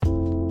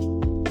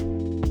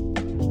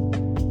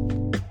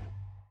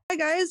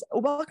guys,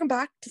 welcome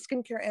back to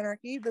Skincare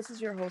Anarchy. This is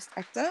your host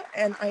Ekta,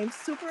 and I am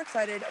super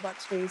excited about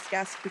today's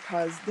guest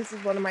because this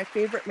is one of my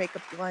favorite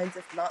makeup lines,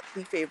 if not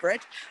the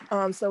favorite.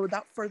 So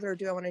without further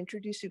ado, I want to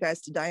introduce you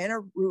guys to Diana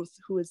Ruth,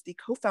 who is the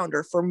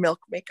co-founder for Milk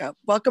Makeup.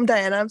 Welcome,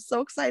 Diana. I'm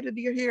so excited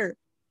you're here.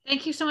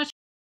 Thank you so much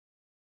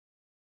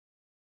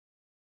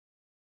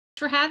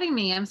for having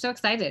me. I'm so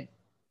excited.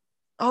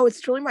 Oh,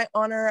 it's truly my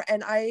honor,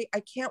 and I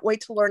can't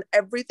wait to learn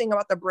everything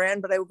about the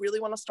brand, but I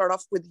really want to start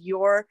off with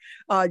your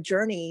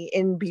journey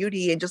in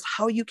beauty and just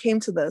how you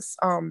came to this,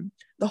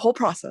 the whole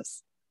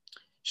process.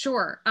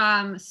 Sure.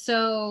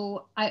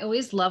 So I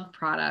always loved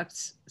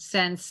products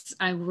since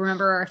I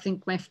remember, I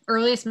think my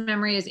earliest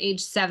memory is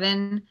age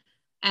 7,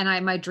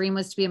 and my dream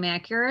was to be a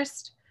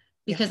manicurist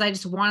because I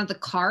just wanted the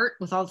cart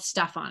with all the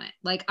stuff on it.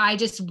 Like I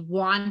just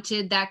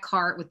wanted that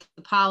cart with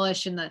the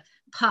polish and the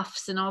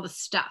puffs and all the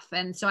stuff.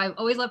 And so I've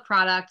always loved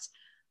products.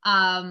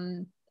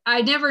 I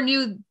never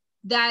knew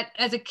that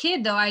as a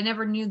kid, though. I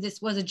never knew this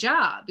was a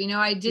job.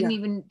 I didn't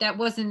even, that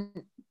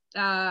wasn't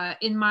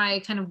in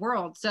my kind of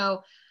world.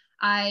 So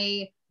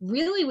I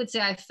really would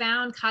say I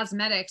found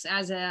cosmetics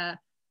as a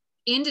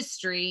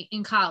industry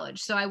in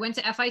college. So I went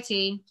to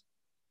FIT.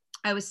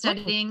 I was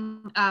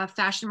studying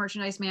fashion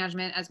merchandise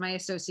management as my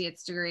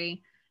associate's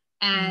degree.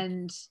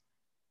 And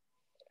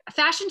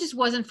fashion just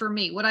wasn't for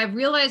me. What I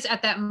realized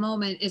at that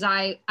moment is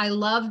I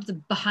loved the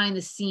behind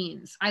the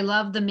scenes. I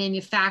loved the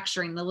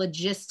manufacturing, the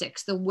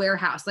logistics, the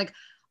warehouse, like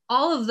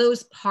all of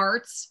those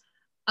parts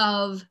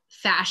of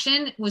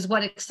fashion was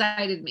what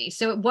excited me.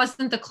 So it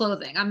wasn't the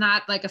clothing. I'm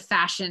not like a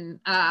fashion,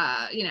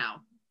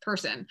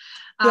 person.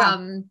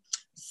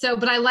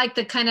 But I like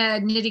the kind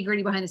of nitty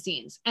gritty behind the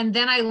scenes. And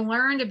then I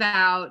learned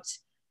about,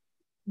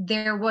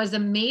 there was a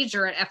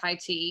major at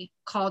FIT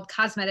called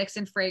Cosmetics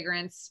and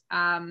Fragrance.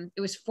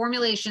 It was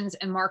Formulations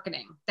and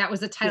Marketing. That was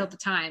the title at the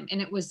time.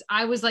 And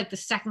I was like the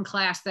second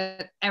class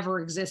that ever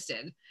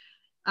existed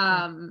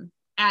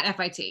at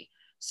FIT.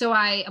 So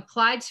I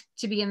applied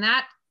to be in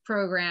that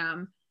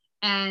program.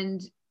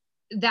 And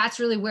that's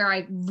really where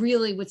I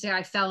really would say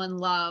I fell in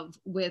love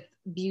with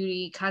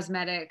beauty,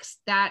 cosmetics.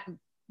 That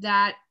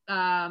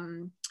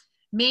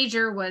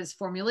major was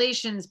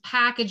formulations,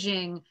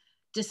 packaging,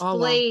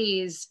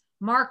 displays,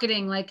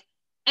 marketing, like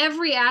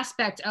every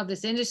aspect of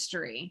this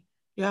industry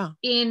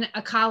in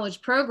a college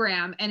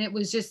program. And it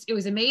was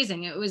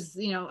amazing. It was,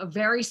 a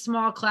very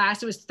small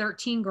class. It was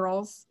 13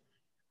 girls.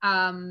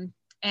 And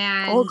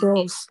all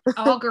girls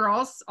all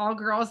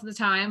girls at the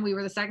time. We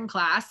were the second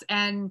class,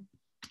 and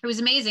it was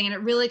amazing. And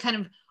it really kind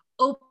of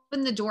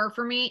opened the door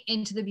for me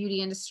into the beauty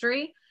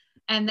industry.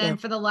 And then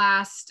for the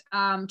last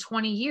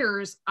 20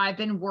 years, I've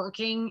been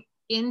working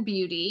in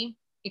beauty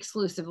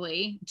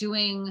exclusively,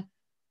 doing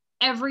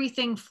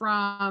everything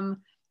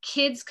from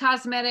kids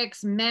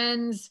cosmetics,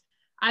 men's.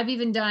 I've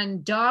even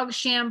done dog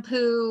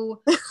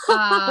shampoo.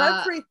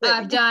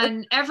 I've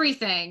done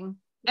everything.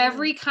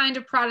 Every kind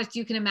of product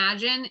you can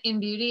imagine in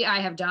beauty, I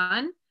have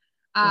done.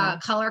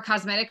 Color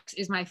cosmetics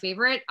is my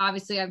favorite.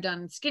 Obviously, I've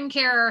done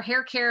skincare,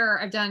 hair care.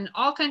 I've done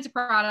all kinds of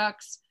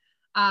products.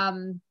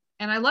 And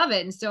I love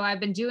it. And so I've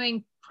been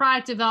doing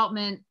product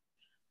development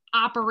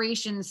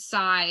operations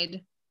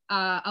side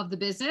of the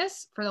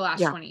business for the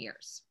last 20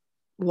 years.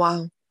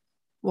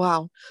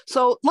 Wow.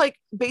 So like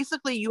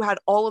basically you had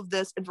all of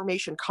this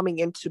information coming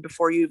into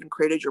before you even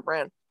created your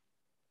brand.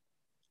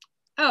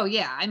 Oh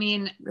yeah. I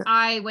mean,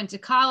 I went to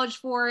college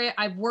for it.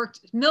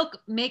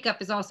 Milk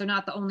Makeup is also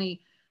not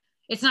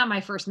it's not my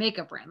first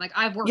makeup brand. Like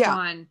I've worked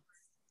on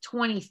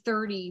 20,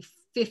 30,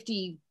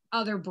 50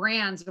 other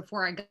brands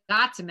before I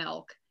got to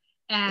Milk.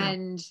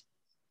 And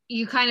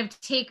you kind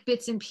of take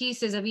bits and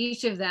pieces of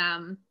each of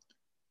them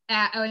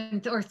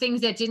or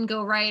things that didn't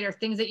go right or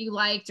things that you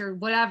liked or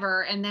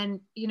whatever. And then,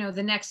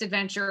 the next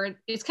adventure,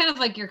 it's kind of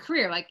like your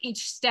career. Like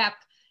each step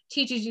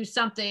teaches you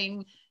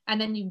something,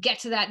 and then you get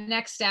to that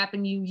next step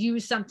and you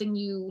use something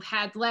you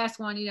had the last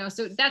one,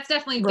 so that's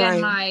definitely been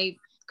my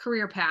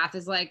career path,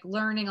 is like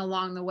learning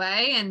along the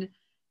way and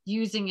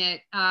using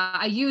it.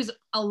 I use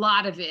a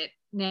lot of it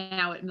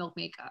now at Milk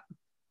Makeup.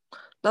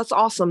 That's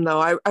awesome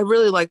though. I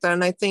really like that.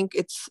 And I think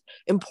it's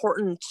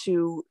important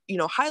to,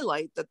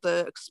 highlight that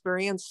the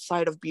experience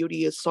side of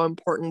beauty is so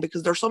important,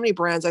 because there's so many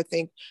brands I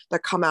think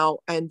that come out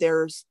and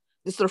this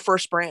is their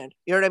first brand.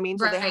 You know what I mean?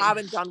 So they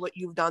haven't done what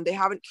you've done. They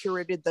haven't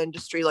curated the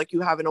industry like you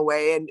have in a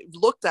way and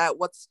looked at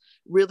what's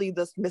really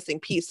this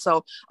missing piece.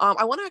 So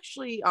I want to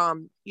actually,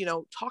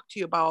 talk to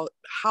you about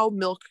how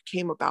Milk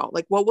came about.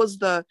 Like what was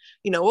the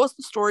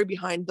story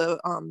behind the,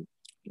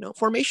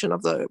 formation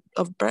of the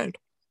brand?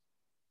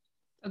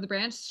 Of the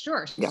brand?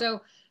 Sure. Yeah.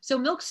 So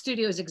Milk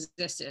Studios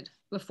existed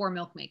before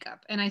Milk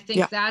Makeup. And I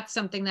think that's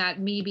something that,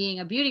 me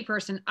being a beauty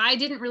person, I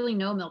didn't really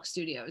know Milk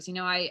Studios.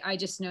 I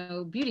just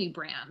know beauty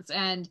brands.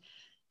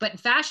 But in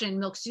fashion,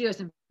 Milk Studios,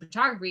 and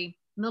photography,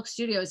 Milk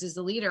Studios is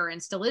the leader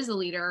and still is the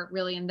leader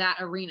really in that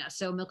arena.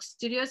 So Milk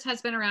Studios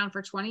has been around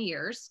for 20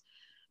 years.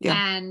 Yeah.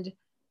 And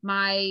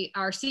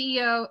our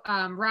CEO,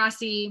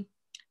 Rossi,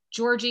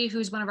 Georgie,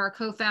 who's one of our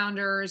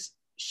co-founders,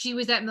 she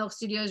was at Milk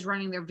Studios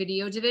running their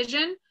video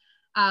division.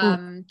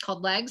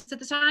 Called Legs at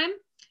the time.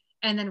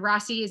 And then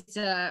Rossi is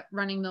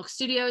running Milk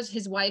Studios.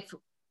 His wife,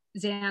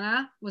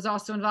 Xana, was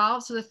also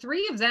involved. So the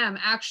three of them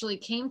actually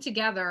came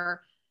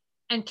together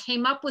and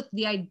came up with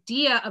the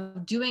idea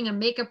of doing a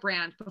makeup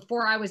brand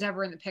before I was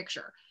ever in the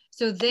picture.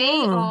 So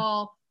they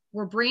all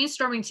were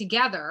brainstorming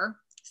together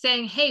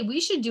saying, hey, we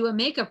should do a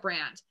makeup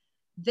brand.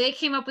 They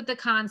came up with the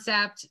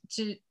concept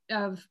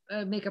of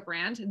a makeup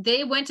brand.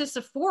 They went to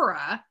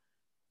Sephora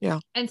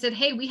and said,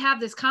 hey, we have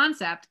this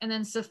concept. And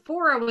then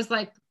Sephora was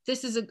like,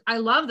 I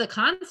love the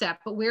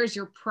concept, but where's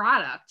your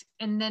product?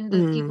 And then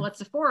the people at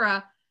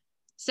Sephora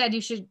said,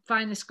 you should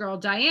find this girl,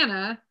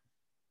 Diana.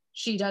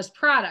 She does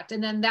product.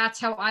 And then that's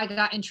how I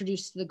got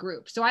introduced to the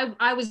group. So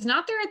I was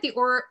not there at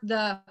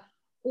the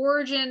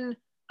origin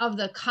of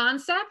the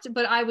concept,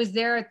 but I was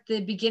there at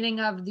the beginning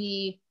of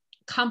the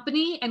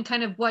company and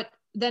kind of what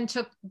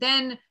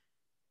then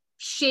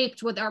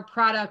shaped what our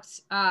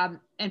products and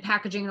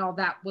packaging and all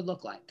that would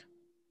look like.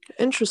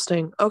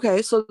 Interesting.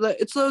 Okay. So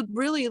it's a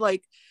really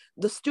like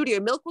the studio.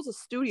 Milk was a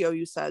studio,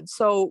 you said.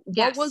 So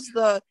what was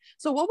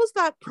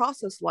that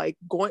process like,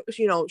 going,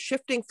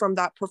 shifting from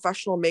that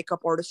professional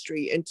makeup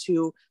artistry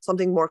into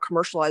something more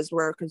commercialized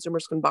where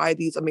consumers can buy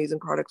these amazing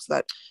products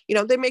that,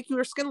 they make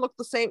your skin look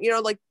the same,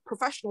 like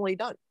professionally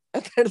done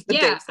at the end of the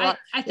day. So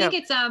I think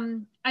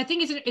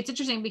it's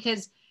interesting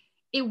because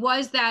it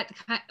was that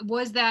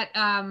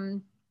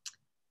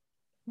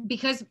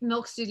because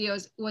Milk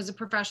Studios was a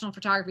professional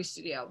photography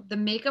studio. The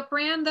makeup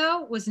brand,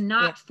 though, was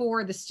not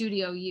for the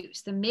studio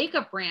use. The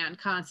makeup brand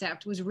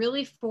concept was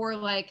really for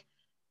like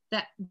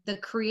the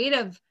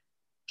creative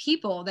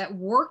people that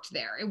worked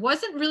there. It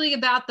wasn't really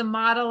about the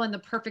model and the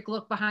perfect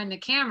look behind the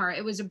camera.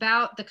 It was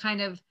about the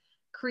kind of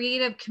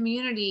creative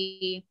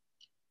community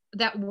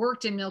that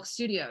worked in Milk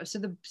Studios. So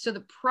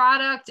the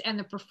product and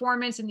the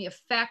performance and the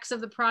effects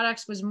of the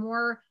products was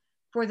more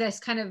for this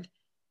kind of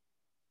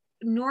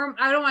I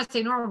don't want to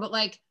say normal, but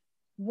like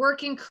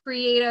working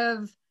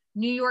creative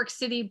New York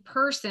City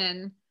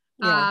person,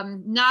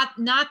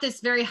 not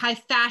this very high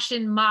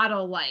fashion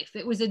model life.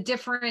 It was a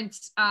different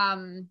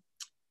thought,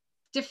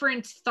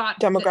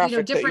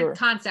 demographic, different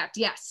concept.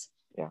 Yes.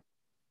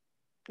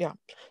 Yeah.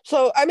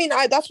 So, I mean,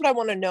 that's what I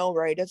want to know,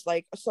 right? It's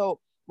like,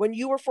 so when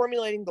you were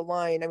formulating the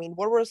line, I mean,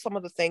 what were some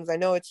of the things? I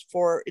know it's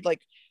for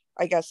like,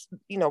 I guess,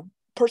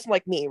 person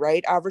like me,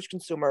 right? Average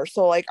consumer.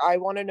 So like, I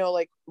want to know,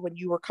 like, when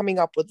you were coming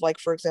up with, like,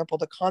 for example,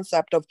 the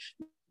concept of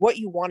what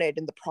you wanted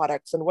in the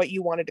products and what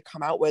you wanted to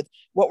come out with,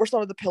 what were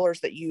some of the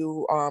pillars that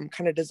you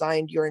kind of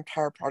designed your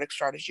entire product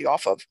strategy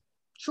off of?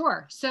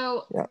 Sure.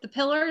 So the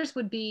pillars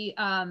would be,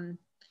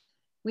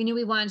 we knew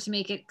we wanted to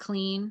make it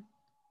clean,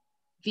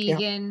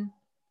 vegan.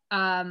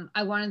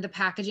 I wanted the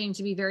packaging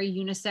to be very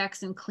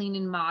unisex and clean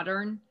and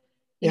modern.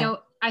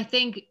 I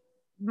think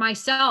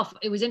myself,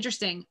 it was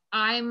interesting.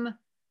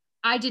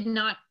 I did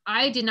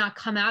not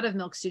come out of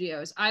Milk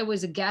Studios. I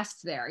was a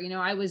guest there.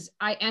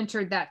 I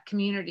entered that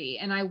community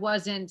and I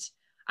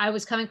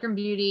was coming from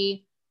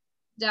beauty,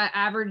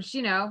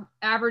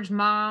 average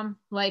mom.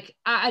 Like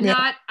I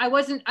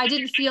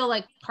didn't feel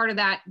like part of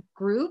that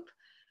group.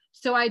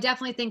 So I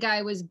definitely think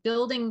I was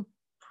building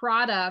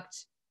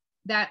product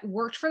that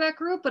worked for that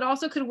group, but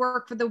also could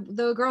work for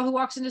the girl who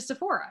walks into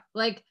Sephora.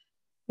 Like,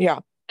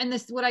 and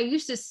this, what I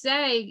used to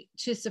say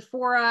to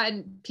Sephora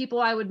and people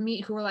I would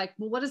meet who were like,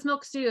 well, what is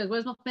Milk Studios? What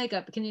is Milk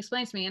Makeup? Can you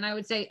explain to me? And I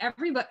would say,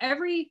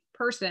 every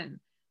person,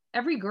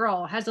 every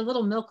girl has a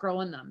little Milk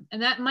girl in them.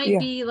 And that might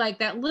be like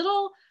that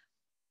little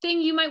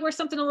thing. You might wear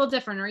something a little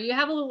different, or you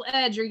have a little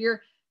edge,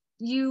 or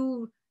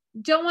you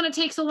don't want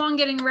to take so long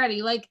getting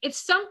ready. Like it's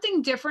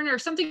something different or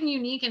something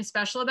unique and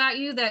special about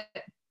you that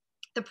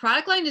the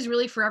product line is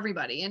really for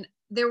everybody. And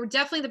there were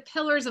definitely the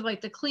pillars of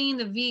like the clean,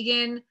 the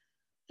vegan,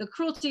 the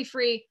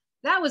cruelty-free.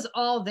 That was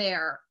all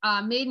there.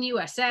 Made in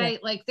USA.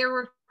 Like there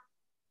were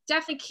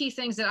definitely key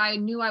things that I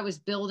knew I was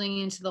building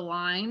into the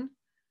line.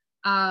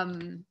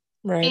 And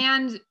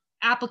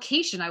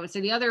application, I would say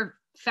the other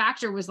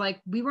factor was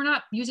like, we were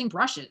not using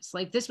brushes.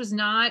 Like this was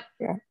not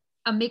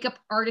a makeup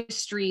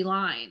artistry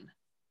line.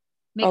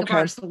 Makeup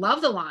artists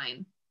love the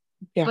line,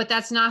 but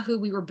that's not who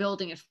we were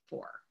building it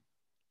for.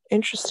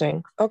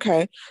 Interesting.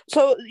 Okay.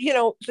 So,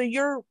 so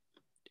your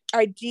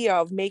idea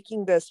of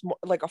making this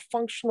like a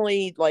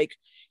functionally, like,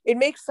 it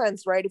makes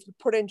sense, right? If you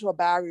put it into a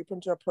bag or you put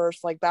it into a purse,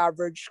 like the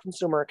average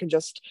consumer can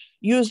just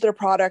use their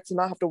products and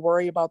not have to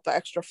worry about the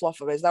extra fluff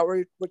of it. Is that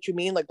what you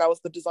mean? Like that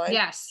was the design?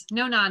 Yes.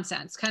 No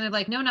nonsense. Kind of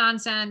like no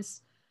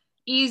nonsense,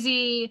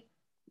 easy,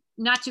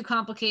 not too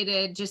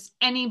complicated. Just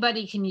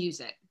anybody can use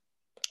it.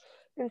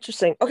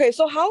 Interesting. Okay.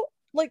 So how,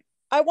 like,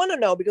 I want to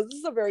know, because this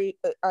is a very,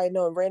 I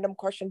know, a random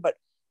question, but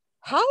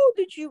how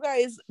did you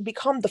guys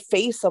become the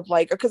face of,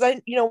 like, because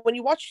when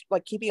you watch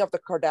like Keeping Up the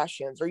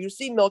Kardashians or you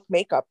see Milk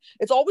Makeup,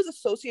 it's always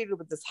associated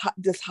with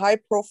this high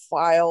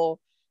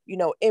profile,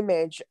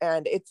 image,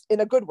 and it's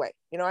in a good way.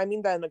 I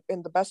mean that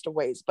in the best of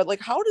ways. But like,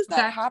 how does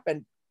that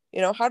happen?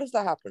 How does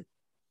that happen?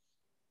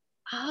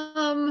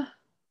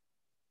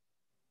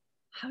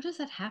 How does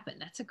that happen?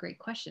 That's a great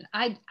question.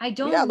 I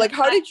don't Yeah, know. like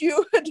how did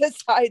you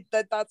decide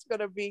that that's going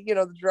to be, you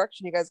know, the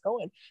direction you guys go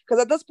in?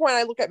 Because at this point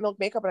I look at Milk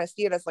Makeup and I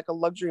see it as like a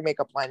luxury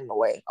makeup line in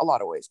a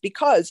lot of ways,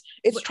 because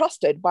it's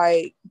trusted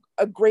by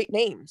a great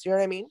names, you know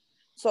what I mean?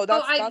 So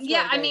that's where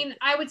Yeah, I'm I going. mean,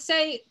 I would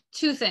say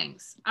two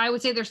things. I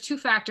would say there's two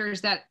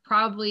factors that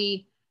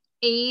probably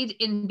aid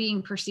in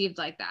being perceived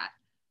like that.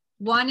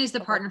 One is the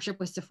Okay. partnership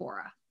with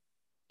Sephora.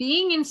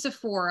 Being in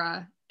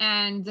Sephora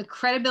and the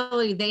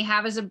credibility they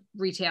have as a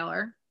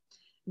retailer,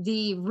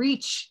 the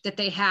reach that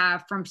they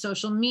have from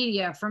social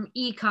media, from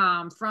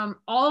e-com, from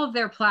all of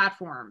their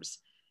platforms.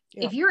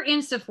 Yeah. If you're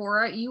in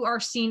Sephora, you are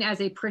seen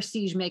as a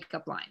prestige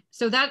makeup line.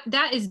 So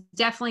that is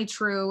definitely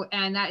true.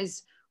 And that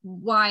is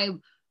why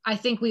I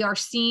think we are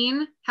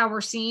seen how we're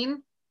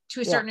seen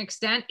to a certain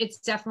extent. It's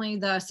definitely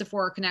the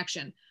Sephora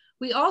connection.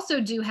 We also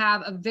do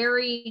have a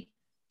very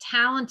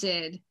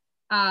talented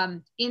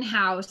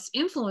in-house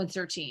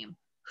influencer team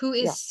who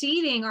is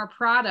seeding our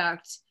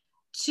product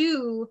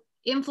to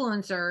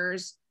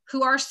influencers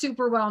who are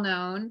super well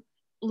known,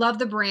 love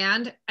the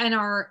brand, and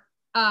are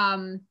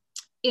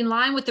in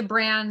line with the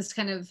brand's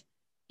kind of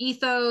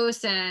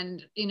ethos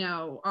and, you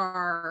know,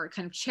 our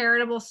kind of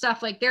charitable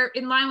stuff. Like they're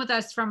in line with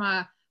us from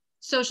a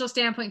social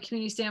standpoint,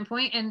 community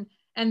standpoint,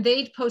 and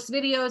they post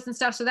videos and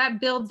stuff. So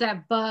that builds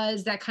that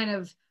buzz, that kind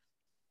of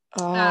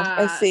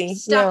I see.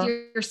 stuff Yeah.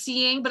 you're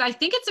seeing. But I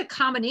think it's a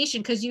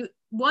combination, because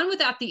one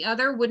without the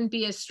other wouldn't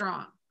be as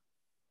strong.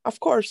 Of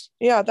course.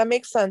 Yeah, that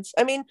makes sense.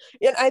 I mean,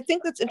 and I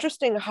think that's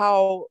interesting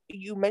how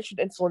you mentioned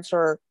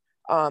influencer,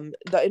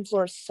 the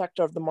influence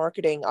sector of the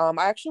marketing. I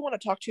actually want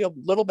to talk to you a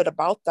little bit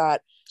about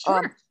that.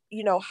 Sure.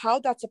 You know, how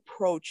that's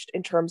approached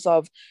in terms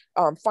of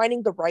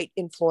finding the right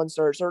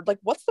influencers, or like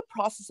what's the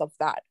process of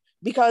that?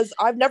 Because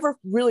I've never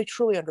really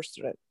truly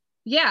understood it.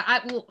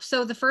 Yeah,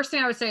 so the first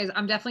thing I would say is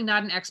I'm definitely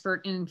not an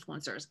expert in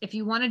influencers. If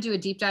you want to do a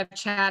deep dive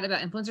chat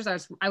about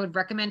influencers, I would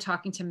recommend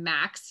talking to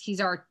Max. He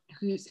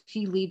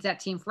leads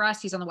that team for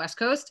us. He's on the West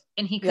Coast,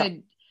 and he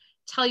could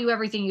tell you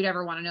everything you'd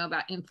ever want to know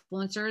about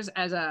influencers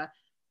as a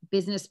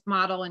business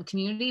model and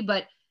community.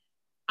 But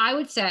I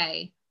would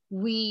say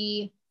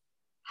we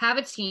have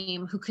a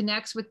team who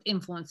connects with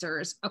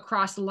influencers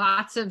across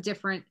lots of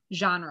different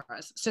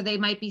genres. So they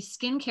might be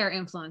skincare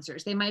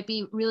influencers. They might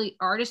be really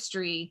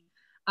artistry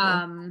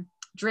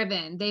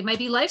driven. They might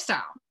be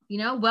lifestyle, you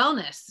know,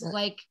 wellness,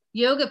 like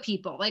yoga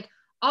people, like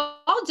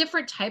all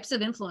different types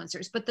of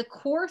influencers. But the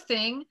core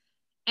thing,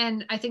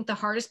 and I think the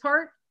hardest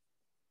part,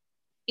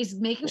 is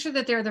making sure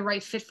that they're the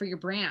right fit for your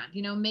brand,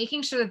 you know,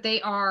 making sure that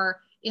they are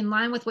in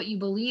line with what you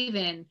believe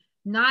in.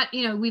 Not,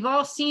 you know, we've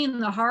all seen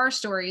the horror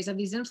stories of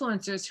these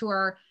influencers who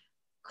are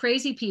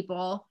crazy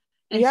people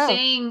and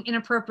saying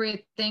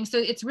inappropriate things. So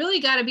it's really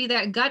got to be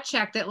that gut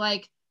check that,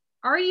 like,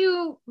 are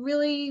you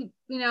really,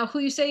 you know, who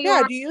you say you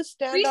are? Do you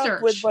stand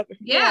up with what?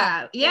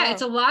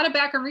 It's a lot of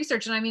background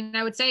research. And I mean,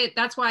 I would say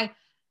that's why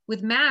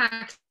with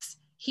Max,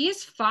 he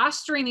is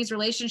fostering these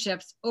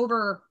relationships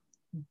over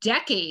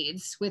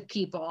decades with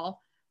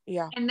people.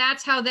 Yeah. And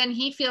that's how then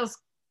he feels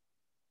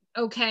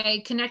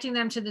okay connecting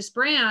them to this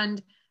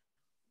brand,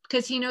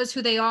 because he knows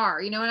who they are,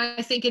 you know. And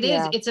I think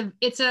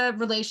it's a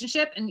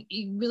relationship, and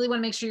you really want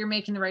to make sure you're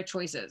making the right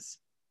choices.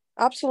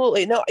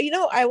 Absolutely. No, you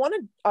know, I want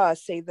to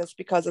say this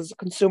because as a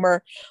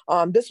consumer,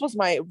 this was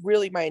my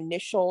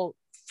initial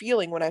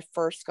feeling when I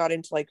first got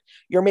into like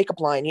your makeup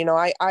line. You know,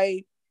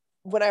 I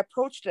when I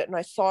approached it and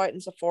I saw it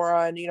in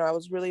Sephora, and you know, I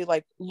was really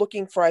like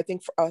looking for, I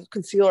think, for a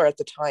concealer at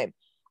the time.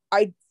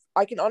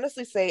 I can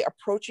honestly say,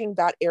 approaching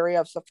that area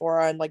of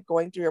Sephora and like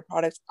going through your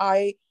products,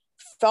 I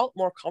felt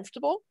more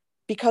comfortable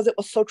because it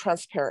was so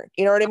transparent.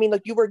 You know what I mean?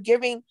 Like you were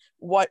giving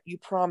what you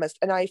promised.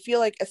 And I feel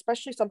like,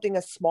 especially something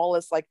as small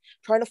as like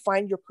trying to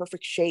find your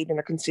perfect shade in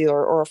a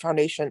concealer or a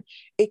foundation,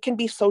 it can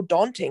be so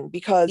daunting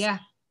because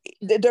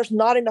there's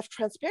not enough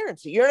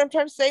transparency. You know what I'm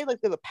trying to say?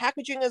 Like the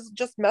packaging is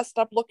just messed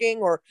up looking,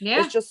 or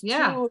it's just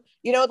too,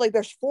 you know, like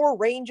there's 4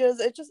 ranges.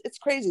 It's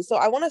crazy. So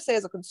I want to say,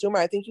 as a consumer,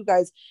 I think you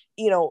guys,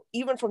 you know,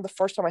 even from the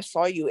first time I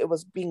saw you, it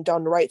was being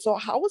done right. So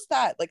how was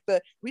that, like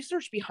the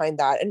research behind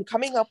that and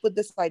coming up with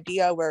this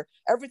idea where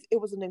it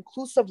was an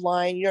inclusive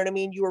line, you know what I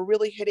mean? You were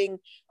really hitting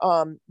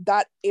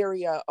that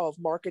area of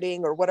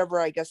marketing, or whatever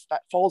I guess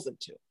that falls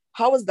into.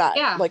 How was that?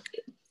 Like,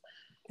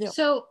 you know.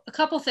 So a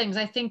couple things.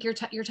 I think you're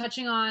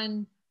touching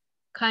on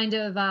kind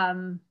of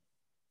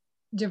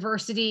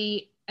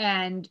diversity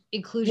and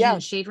inclusion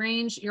and shade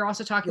range. You're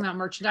also talking about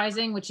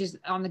merchandising, which is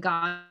on the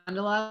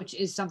gondola, which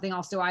is something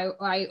also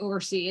I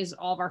oversee, is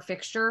all of our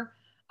fixture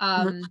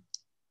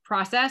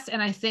process.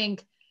 And I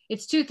think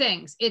it's 2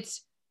 things.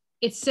 It's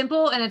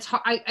simple, and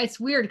it's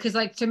weird because,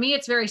 like, to me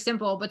it's very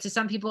simple, but to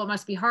some people it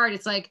must be hard.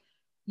 It's like,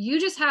 you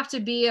just have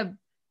to be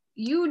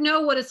you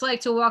know what it's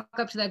like to walk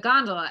up to that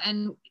gondola,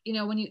 and you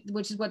know,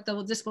 which is what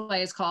the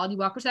display is called. You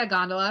walk up to that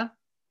gondola,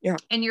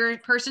 and you're a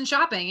person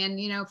shopping. And,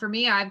 you know, for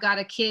me, I've got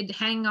a kid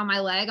hanging on my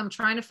leg. I'm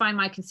trying to find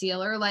my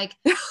concealer. Like,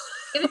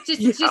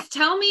 just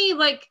tell me,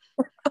 like,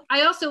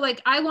 I also,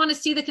 like, I want to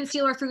see the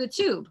concealer through the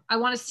tube. I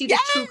want to see the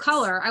true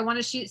color. I want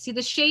to see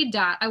the shade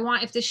dot.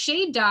 If the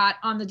shade dot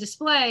on the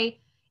display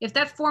If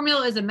that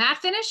formula is a matte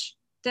finish,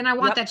 then I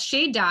want that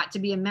shade dot to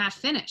be a matte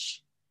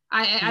finish.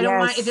 I don't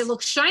want, if it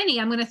looks shiny,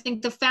 I'm going to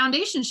think the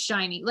foundation's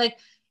shiny. Like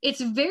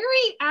it's very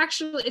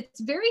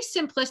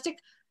simplistic.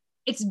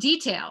 It's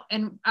detail.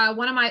 And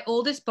one of my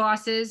oldest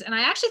bosses, and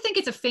I actually think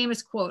it's a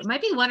famous quote, it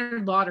might be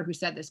Leonard Lauder who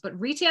said this, but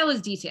retail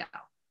is detail.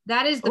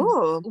 That is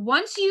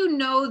once you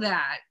know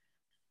that,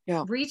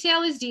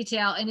 retail is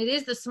detail, and it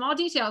is the small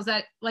details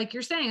that, like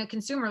you're saying, a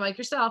consumer like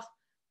yourself,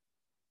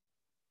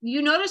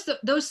 you notice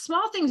those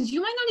small things.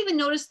 You might not even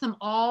notice them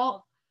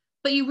all,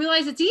 but you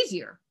realize it's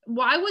easier.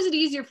 Why was it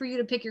easier for you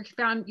to pick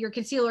your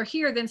concealer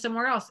here than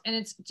somewhere else? And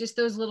it's just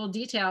those little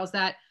details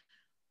that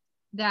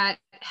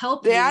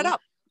help. They add up.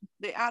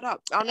 They add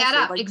up. Honestly, they add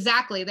up.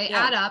 Exactly. They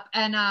add up.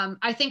 And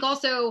I think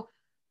also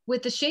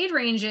with the shade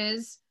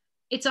ranges,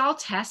 it's all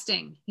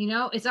testing, you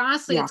know, it's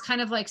honestly, it's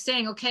kind of like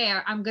saying, okay,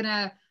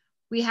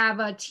 we have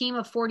a team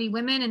of 40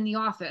 women in the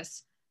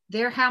office.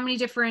 They're how many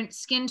different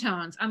skin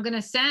tones. I'm going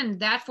to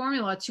send that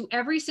formula to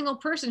every single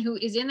person who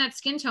is in that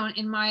skin tone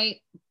in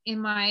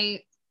my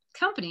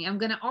company. I'm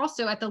going to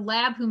also, at the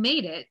lab who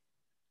made it,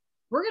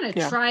 we're going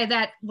to try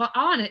that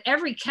on at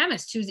every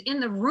chemist who's in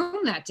the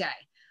room that day.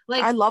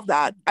 Like, I love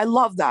that.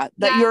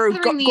 That you're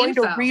going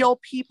to real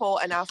people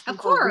and asking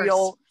for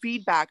real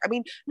feedback. I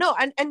mean, no,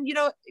 and you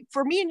know,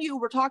 for me and you,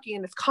 we're talking,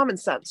 and it's common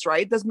sense,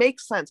 right? This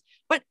makes sense.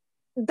 But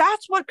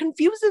that's what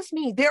confuses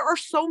me. There are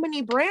so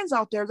many brands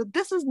out there that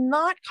this is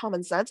not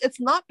common sense. It's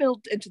not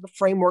built into the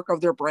framework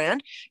of their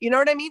brand. You know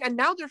what I mean? And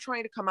now they're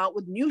trying to come out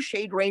with new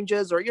shade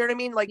ranges, or you know what I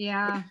mean? Like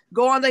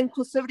go on the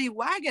inclusivity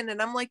wagon.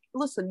 And I'm like,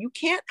 listen, you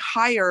can't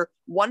hire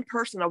one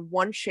person of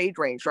one shade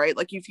range, right?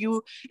 Like if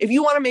you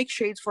want to make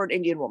shades for an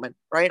Indian woman,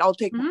 right? I'll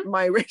take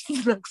my race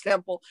as an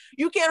example.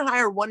 You can't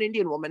hire one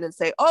Indian woman and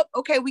say, oh,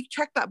 okay, we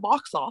checked that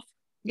box off.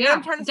 You know what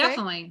I'm trying to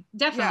say?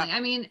 Definitely. Yeah. I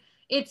mean,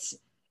 it's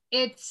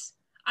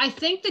I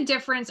think the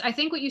difference, I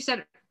think what you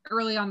said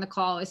early on the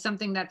call is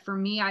something that for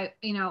me,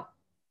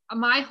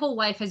 my whole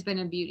life has been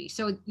in beauty.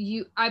 So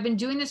I've been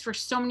doing this for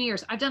so many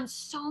years. I've done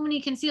so many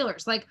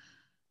concealers. Like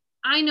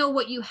I know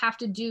what you have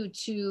to do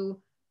to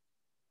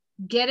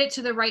get it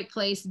to the right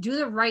place, do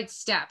the right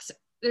steps.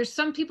 There's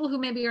some people who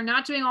maybe are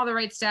not doing all the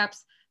right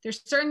steps.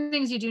 There's certain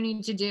things you do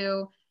need to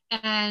do.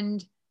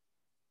 And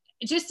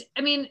just,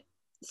 I mean,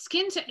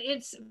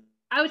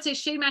 I would say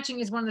shade matching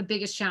is one of the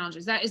biggest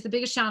challenges. That is the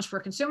biggest challenge for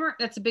a consumer.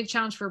 That's a big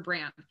challenge for a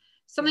brand.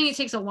 Something that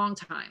takes a long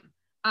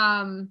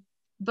time.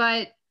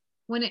 But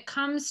when it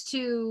comes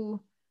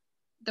to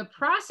the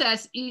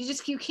process,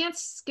 you can't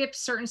skip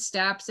certain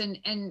steps.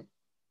 And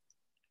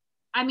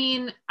I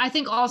mean, I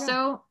think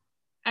also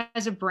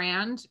as a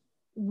brand,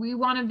 we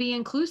want to be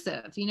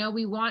inclusive. You know,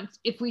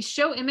 if we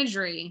show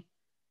imagery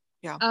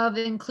of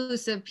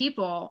inclusive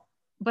people,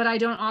 but I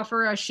don't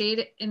offer a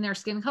shade in their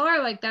skin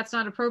color, like that's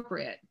not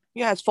appropriate.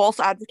 Yeah, it's false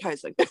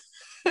advertising.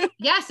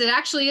 Yes, it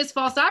actually is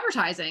false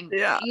advertising.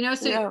 Yeah. You know,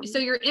 so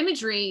your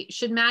imagery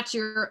should match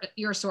your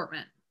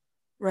assortment.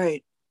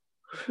 Right.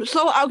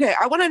 So, okay,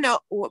 I want to know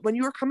when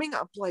you were coming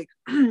up, like,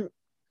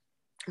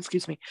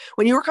 excuse me,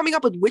 when you were coming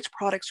up with which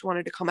products you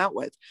wanted to come out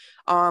with,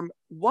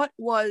 what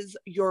was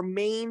your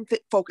main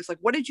focus? Like,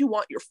 what did you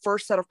want your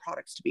first set of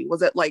products to be?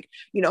 Was it like,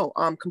 you know,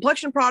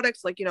 complexion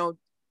products, like, you know,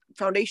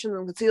 foundations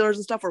and concealers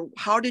and stuff, or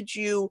how did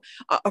you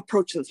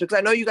approach this? Because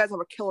I know you guys have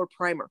a killer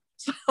primer.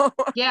 So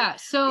you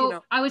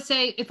know. I would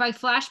say if I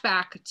flash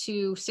back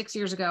to 6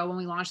 years ago when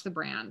we launched the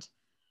brand,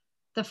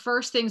 the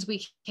first things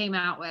we came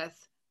out with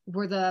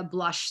were the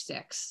blush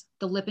sticks,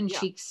 the lip and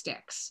cheek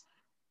sticks,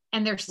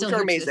 and they're still here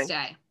to this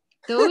day.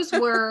 Those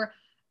were,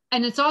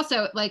 and it's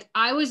also like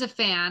I was a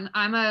fan.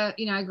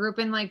 I grew up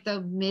in like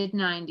the mid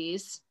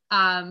 90s.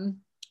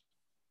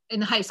 In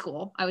high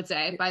school, I would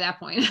say by that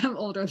point, I'm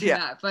older than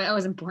that, but I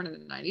wasn't born in the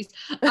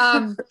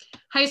 90s.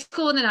 High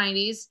school in the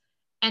 90s,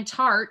 and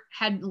Tarte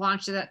had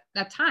launched at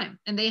that time.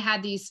 And they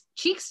had these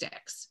cheek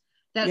sticks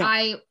that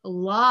I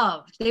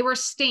loved. They were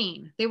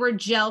stain, they were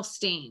gel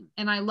stain,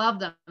 and I loved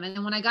them. And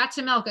then when I got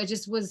to Milk,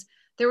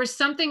 there was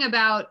something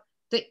about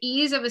the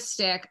ease of a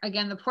stick,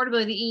 again, the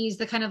portability, the ease,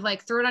 the kind of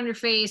like throw it on your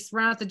face,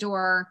 run out the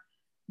door,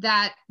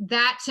 that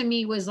to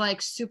me was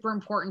like super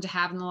important to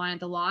have in the line at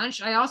the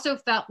launch. I also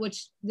felt,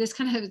 which this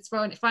kind of, it's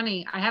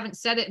funny, I haven't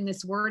said it in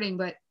this wording,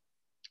 but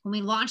when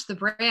we launched the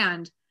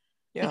brand,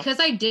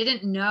 because I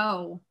didn't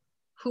know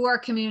who our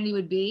community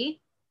would be,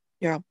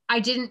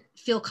 I didn't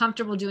feel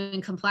comfortable doing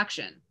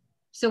complexion.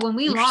 So when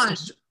we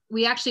launched,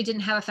 we actually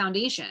didn't have a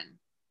foundation.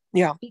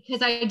 Yeah.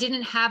 Because I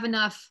didn't have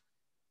enough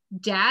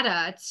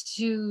data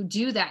to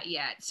do that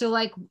yet. So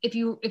like if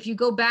you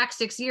go back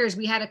 6 years,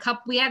 we had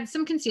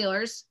some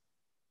concealers,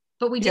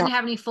 but we didn't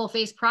have any full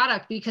face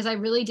product because I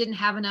really didn't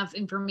have enough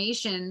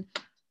information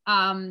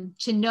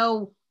to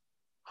know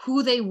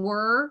who they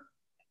were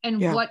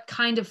and what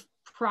kind of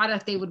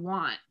product they would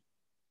want.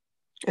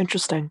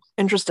 Interesting.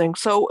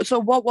 So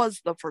what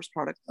was the first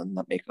product then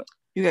that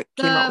you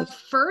came out with?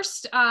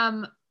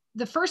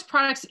 The first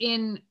products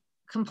in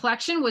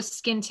complexion was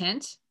Skin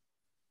Tint,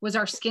 was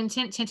our Skin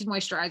Tint tinted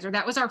moisturizer.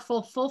 That was our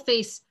full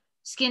face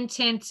skin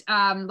tint,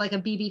 like a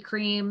BB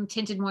cream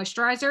tinted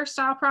moisturizer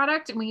style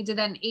product. And we did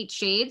that in 8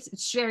 shades.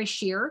 It's very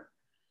sheer,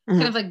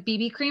 kind of like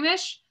BB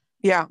creamish.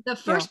 Yeah. The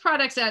first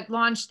products that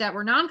launched that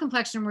were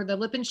non-complexion were the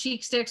Lip and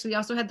Cheek sticks. We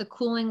also had the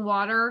cooling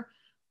water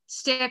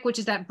stick, which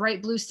is that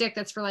bright blue stick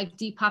that's for like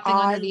depuffing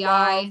under the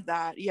eye. I love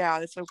that. Yeah,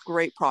 it's a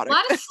great product. A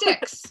lot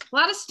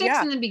of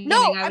sticks. In the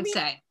beginning, I would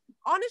say.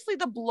 Honestly,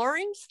 the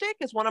blurring stick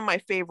is one of my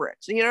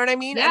favorites. You know what I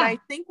mean? Yeah. And I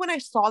think when I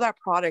saw that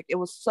product, it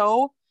was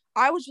so,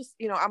 I was just,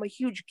 you know, I'm a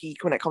huge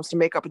geek when it comes to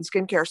makeup and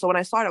skincare. So when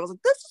I saw it, I was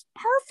like, this is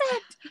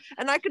perfect.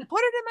 And I could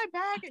put it in my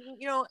bag. And,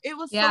 you know, it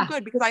was so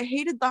good because I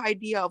hated the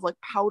idea of like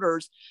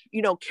powders,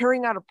 you know,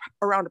 carrying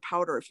around a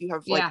powder if you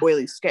have like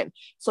oily skin.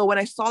 So when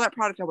I saw that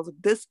product, I was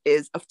like, this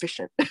is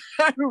efficient.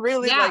 I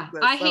really like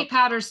this. I hate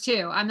powders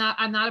too. I'm not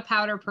a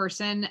powder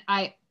person.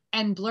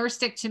 And Blur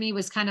Stick to me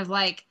was kind of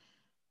like,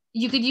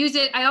 you could use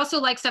it. I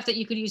also like stuff that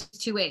you could use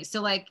 2 ways. So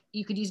like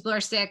you could use Blur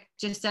Stick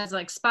just as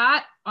like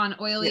spot on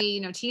oily, you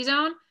know,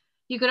 T-zone.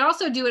 You could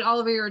also do it all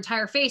over your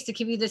entire face to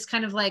give you this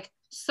kind of like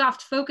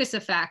soft focus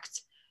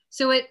effect.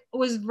 So it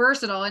was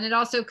versatile, and it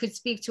also could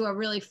speak to a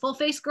really full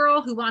face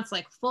girl who wants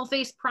like full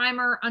face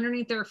primer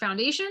underneath their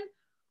foundation,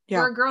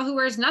 or a girl who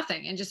wears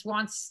nothing and just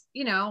wants,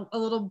 you know, a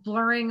little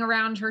blurring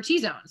around her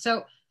T-zone.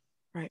 So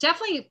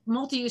definitely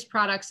multi-use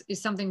products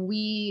is something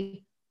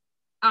we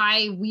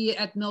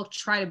at Milk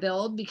try to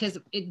build because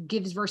it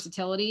gives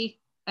versatility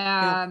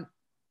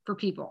for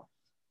people.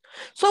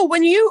 So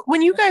when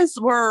you guys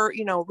were,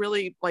 you know,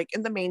 really like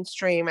in the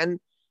mainstream, and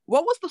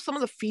what was some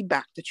of the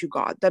feedback that you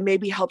got that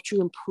maybe helped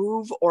you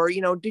improve? Or,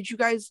 you know, did you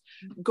guys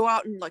go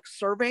out and like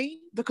survey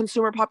the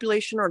consumer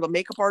population or the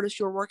makeup artists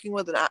you were working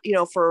with, and, you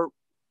know, for,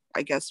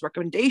 I guess,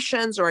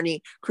 recommendations or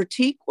any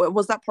critique?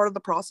 Was that part of the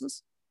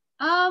process?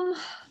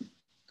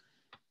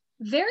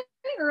 Very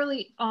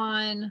early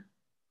on,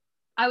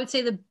 I would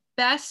say the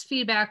best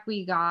feedback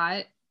we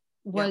got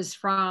was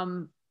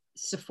from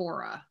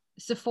Sephora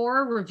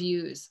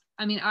reviews.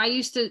 I mean, I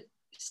used to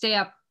stay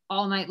up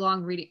all night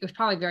long reading. It was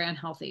probably very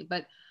unhealthy,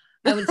 but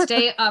I would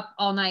stay up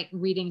all night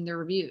reading the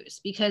reviews,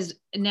 because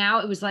now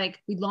it was like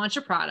we'd launch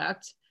a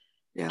product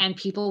and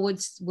people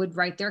would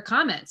write their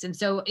comments. And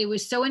so it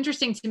was so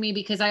interesting to me,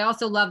 because I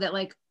also love that,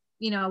 like,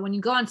 you know, when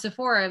you go on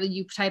Sephora,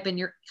 you type in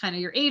your kind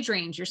of your age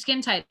range, your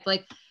skin type,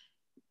 like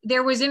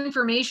there was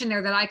information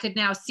there that I could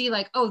now see,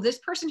 like, oh, this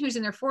person who's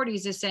in their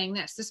 40s is saying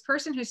this, this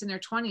person who's in their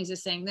 20s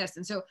is saying this.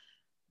 And so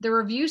the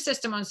review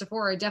system on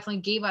Sephora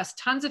definitely gave us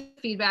tons of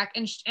feedback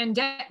and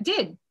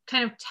did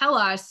kind of tell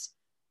us,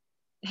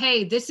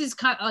 hey, this is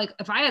kind of like,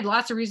 if I had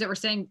lots of reviews that were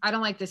saying, I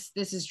don't like this,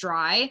 this is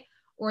dry,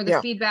 or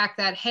the feedback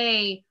that,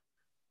 hey,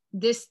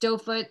 this doe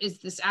foot is,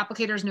 this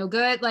applicator is no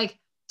good. Like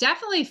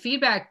definitely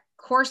feedback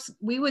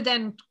we would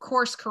then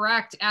course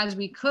correct as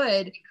we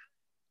could.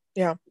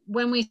 Yeah.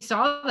 When we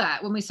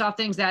saw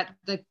things that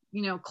the,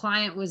 you know,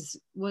 client was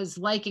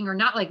liking or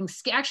not liking.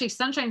 Actually,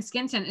 Sunshine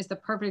Skin Tint is the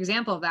perfect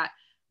example of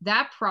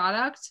that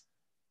product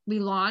we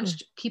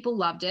launched. People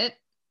loved it.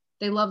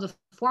 They loved the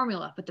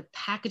formula, but the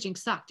packaging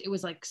sucked. It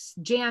was like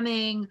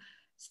jamming,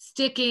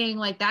 sticking,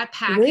 like that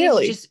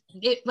package.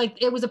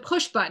 It was a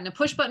push button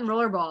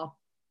rollerball,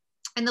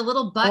 and the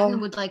little button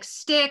would like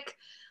stick.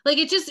 Like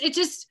it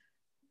just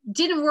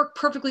didn't work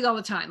perfectly all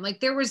the time. Like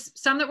there was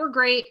some that were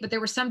great, but there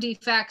were some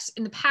defects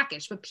in the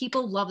package, but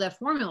people love that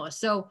formula.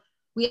 So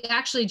we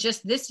actually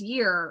just this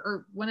year,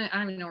 or I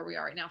don't even know where we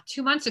are right now,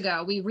 2 months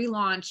ago, we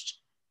relaunched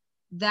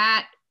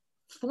that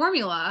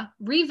formula,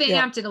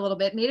 revamped it a little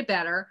bit, made it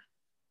better,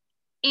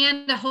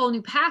 and a whole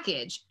new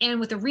package, and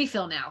with a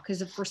refill now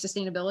because for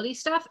sustainability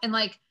stuff. And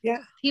like,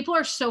 people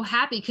are so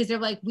happy because they're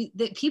like,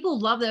 people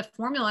love that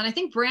formula. And I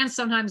think brands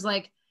sometimes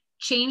like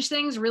change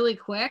things really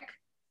quick,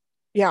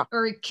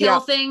 or kill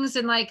things.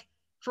 And like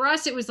for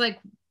us, it was like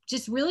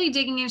just really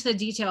digging into the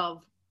detail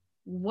of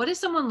what does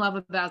someone love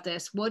about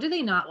this? What do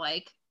they not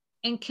like?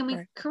 And can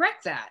we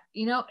correct that?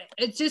 You know,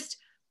 it's just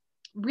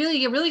really,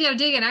 you really got to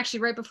dig in. Actually,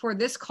 right before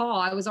this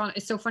call,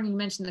 it's so funny you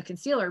mentioned the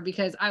concealer,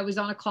 because I was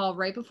on a call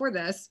right before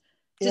this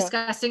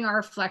discussing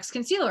our Flex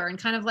concealer and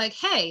kind of like,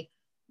 hey,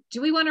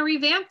 do we want to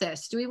revamp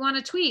this? Do we want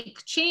to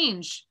tweak,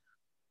 change?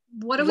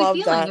 What are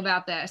we feeling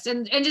about this?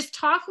 And just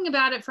talking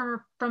about it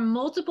from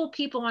multiple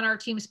people on our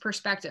team's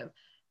perspective,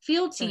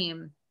 field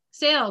team,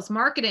 sales,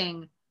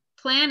 marketing,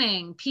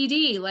 planning,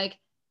 PD, like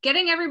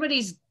getting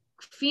everybody's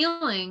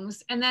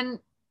feelings, and then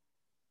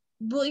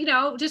we'll, you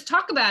know, just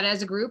talk about it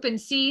as a group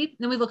and see.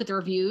 Then we look at the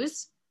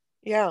reviews.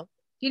 Yeah.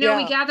 You know,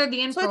 we gather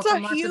the info. So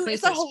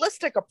it's a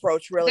holistic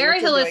approach, really. Very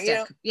holistic. Doing, you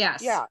know?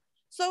 Yes. Yeah.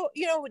 So,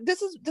 you know,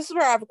 this is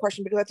where I have a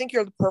question, because I think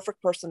you're the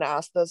perfect person to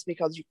ask this,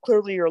 because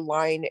clearly your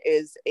line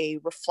is a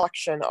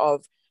reflection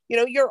of, you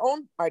know, your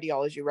own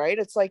ideology, right?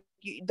 It's like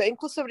the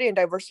inclusivity and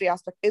diversity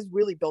aspect is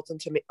really built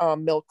into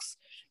Milk's,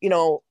 you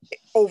know,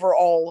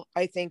 overall,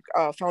 I think,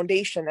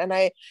 foundation. And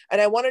I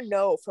want to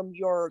know from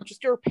your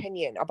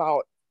opinion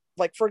about,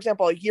 like, for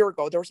example, a year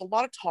ago, there was a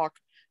lot of talk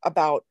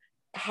about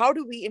how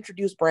do we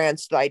introduce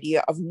brands to the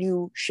idea of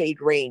new shade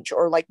range,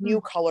 or like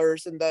new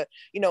colors in the,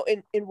 you know,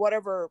 in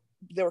whatever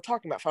they were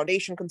talking about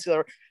foundation,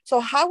 concealer. So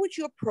how would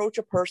you approach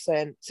a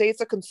person, say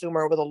it's a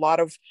consumer with a lot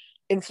of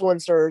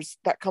influencers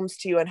that comes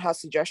to you and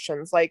has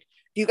suggestions? Like,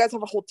 do you guys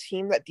have a whole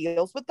team that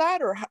deals with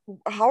that, or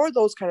how are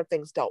those kind of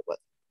things dealt with?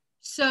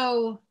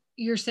 So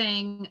you're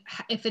saying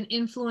if an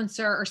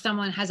influencer or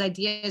someone has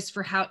ideas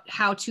for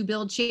how to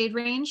build shade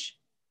range?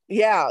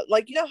 Yeah,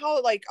 like you know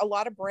how like a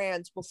lot of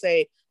brands will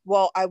say,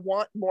 well, I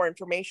want more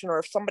information, or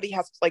if somebody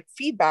has like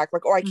feedback,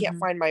 like, oh, I can't Mm-hmm.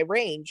 find my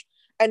range.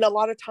 And a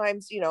lot of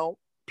times,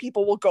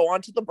 people will go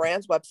onto the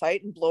brand's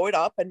website and blow it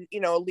up and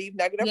leave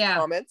negative Yeah.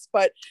 comments.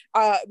 But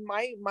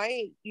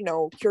my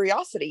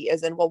curiosity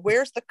is in, well,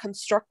 where's the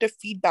constructive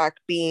feedback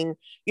being,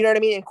 you know what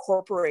I mean,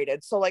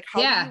 incorporated? So like how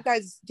do Yeah. you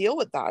guys deal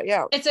with that?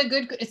 Yeah.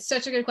 It's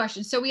such a good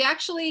question. So we have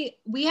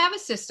a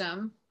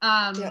system.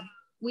 Yeah.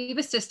 We have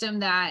a system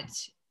that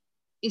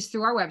is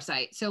through our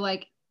website. So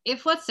like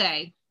if let's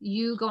say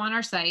you go on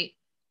our site,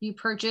 you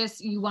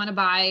want to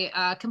buy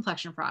a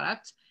complexion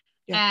product,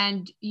 Yeah.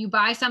 and you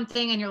buy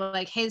something and you're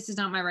like, hey, this is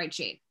not my right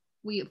shade.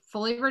 We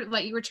fully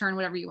let you return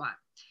whatever you want.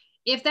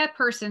 If that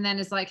person then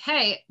is like,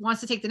 hey,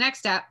 wants to take the next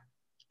step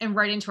and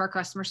write into our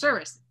customer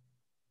service,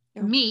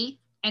 Yeah.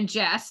 me and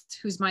Jess,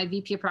 who's my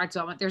VP of product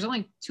development, there's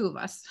only two of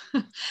us.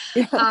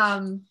 Yeah.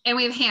 And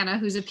we have Hannah,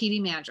 who's a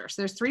PD manager.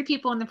 So there's three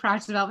people in the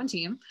product development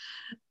team.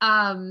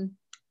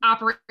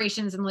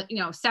 Operations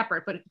and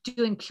separate, but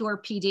doing pure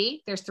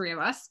PD, there's three of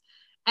us.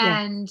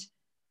 And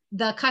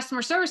the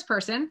customer service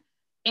person,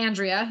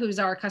 Andrea, who's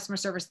our customer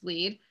service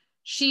lead,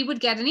 she would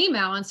get an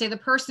email and say, the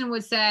person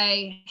would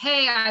say,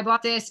 hey, I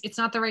bought this, it's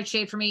not the right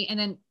shade for me. And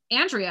then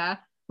Andrea,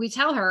 we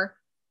tell her,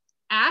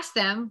 ask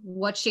them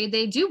what shade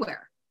they do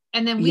wear.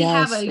 And then we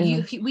have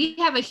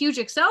a huge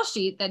Excel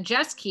sheet that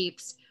Jess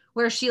keeps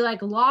where she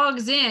like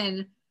logs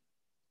in,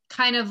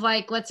 kind of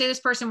like, let's say this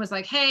person was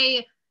like,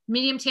 hey,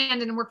 medium tan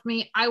didn't work for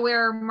me, I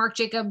wear Marc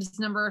Jacobs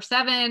number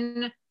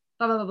 7,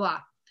 blah, blah, blah,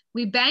 blah.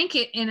 We bank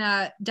it in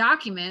a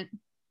document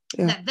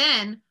that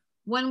then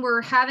when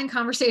we're having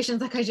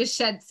conversations, like I just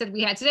said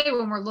we had today,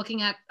 when we're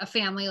looking at a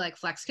family like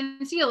Flex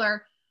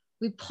Concealer,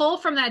 we pull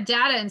from that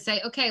data and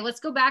say, okay, let's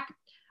go back.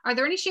 Are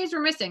there any shades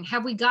we're missing?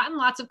 Have we gotten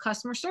lots of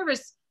customer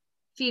service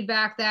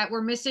feedback that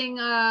we're missing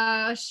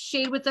a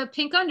shade with a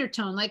pink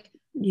undertone? Like,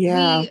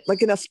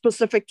 like in a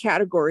specific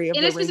category of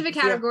in the a specific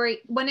ranges. category.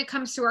 When it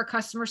comes to our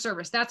customer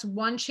service, that's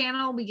one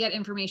channel we get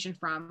information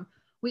from.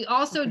 We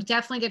also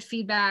definitely get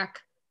feedback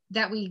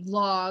that we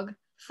log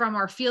from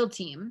our field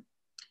team,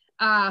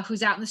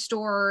 who's out in the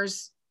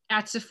stores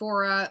at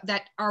Sephora,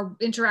 that are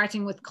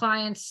interacting with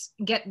clients,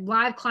 get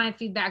live client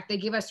feedback. They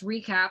give us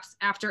recaps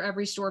after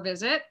every store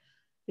visit.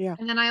 Yeah.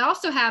 And then I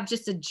also have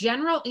just a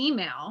general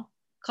email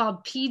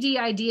called PD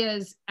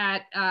Ideas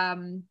at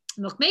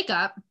Milk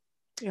Makeup,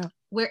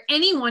 where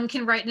anyone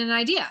can write in an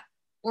idea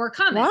or a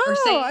comment or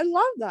say, I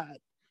love that.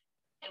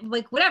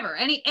 Like whatever,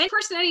 any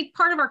person, any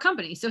part of our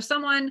company. So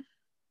someone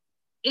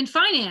in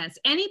finance,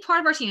 any part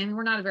of our team. I mean,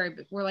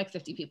 we're like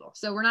 50 people,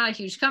 so we're not a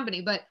huge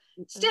company, but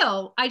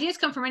still ideas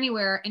come from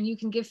anywhere, and you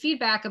can give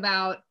feedback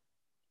about,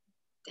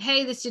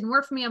 hey, this didn't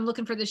work for me, I'm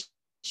looking for this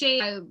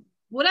shade,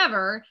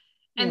 whatever.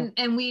 And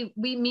me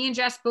and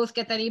Jess both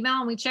get that email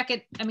and we check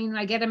it. I mean,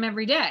 I get them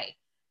every day.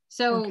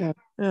 So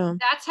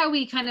that's how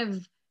we kind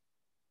of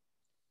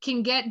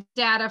can get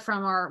data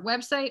from our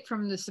website,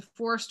 from the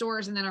Sephora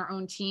stores, and then our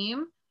own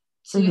team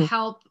to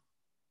help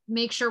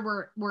make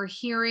sure we're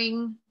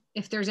hearing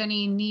if there's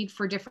any need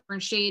for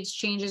different shades,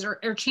 changes,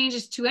 or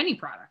changes to any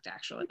product,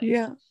 actually.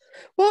 Yeah.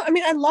 Well, I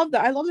mean, I love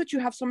that. I love that you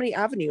have so many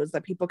avenues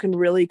that people can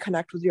really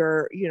connect with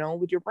your,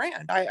 with your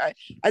brand. I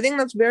think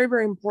that's very,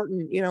 very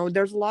important.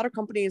 There's a lot of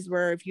companies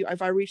where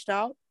if I reached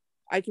out,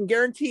 I can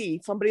guarantee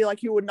somebody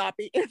like you would not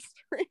be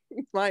answering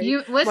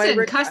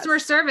customer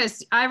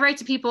service. I write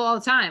to people all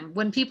the time.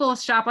 When people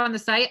shop on the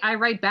site, I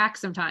write back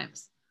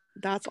sometimes.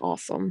 That's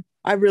awesome.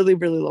 I really,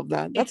 really love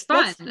that. It's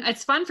fun.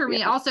 It's fun for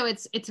me. Also,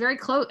 it's very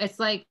close. It's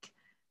like,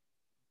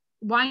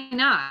 why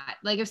not?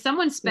 Like if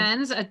someone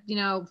spends a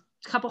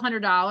couple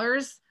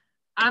 $100s,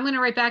 I'm going to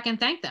write back and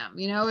thank them,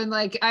 and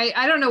like,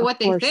 I don't know what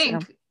they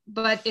think,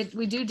 but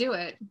we do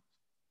it.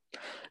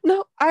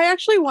 No, I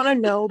actually want to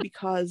know,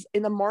 because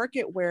in the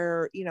market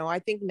where, I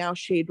think now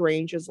shade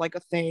range is like a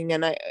thing.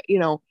 And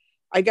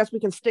I guess we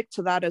can stick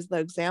to that as the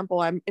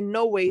example. I'm in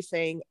no way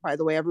saying, by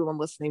the way, everyone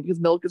listening, because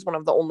Milk is one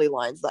of the only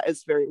lines that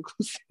is very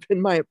inclusive,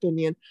 in my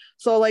opinion.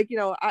 So like,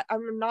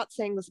 I'm not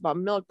saying this about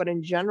Milk, but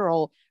in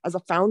general, as a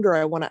founder,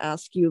 I want to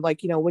ask you, like,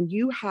 when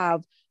you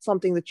have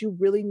something that you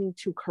really need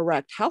to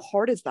correct, how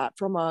hard is that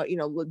from a,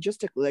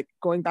 logistically, like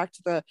going back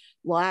to the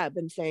lab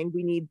and saying,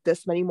 we need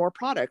this many more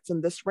products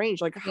in this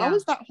range? Like, how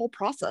is that whole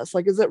process?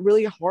 Like, is it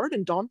really hard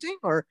and daunting,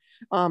 or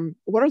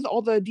what are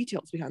all the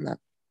details behind that?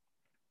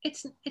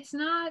 It's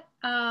not,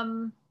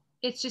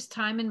 it's just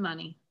time and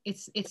money.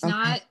 It's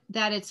not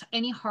that it's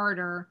any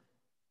harder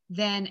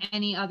than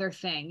any other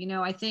thing.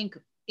 I think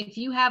if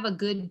you have a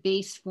good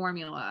base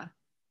formula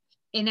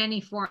in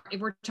any form,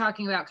 if we're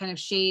talking about kind of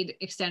shade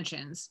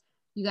extensions,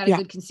 you got a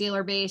good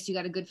concealer base, you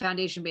got a good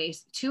foundation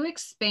base. To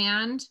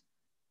expand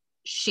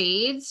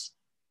shades,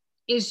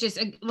 is just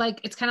like,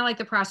 it's kind of like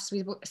the process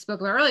we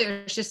spoke about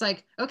earlier. It's just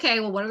like, okay,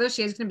 well, what are those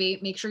shades going to be?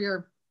 Make sure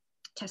you're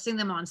testing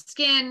them on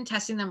skin,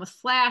 testing them with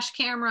flash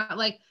camera,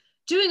 like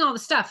doing all the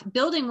stuff.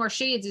 Building more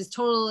shades is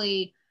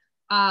totally,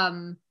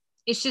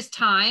 it's just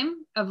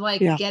time of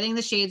like getting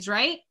the shades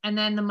right, and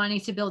then the money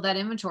to build that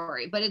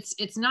inventory. But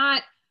it's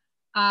not,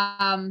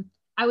 I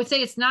would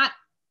say it's not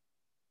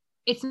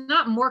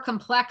more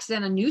complex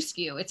than a new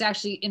SKU. It's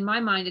actually, in my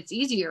mind, it's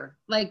easier.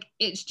 Like,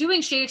 it's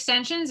doing shade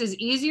extensions is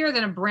easier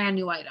than a brand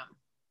new item.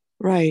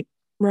 Right.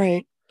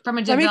 From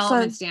a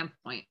development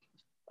standpoint.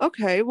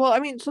 Okay. Well, I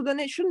mean, so then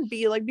it shouldn't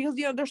be like, because,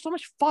 you know, there's so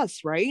much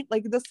fuss, right?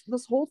 Like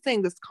this whole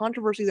thing, this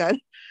controversy that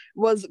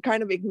was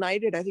kind of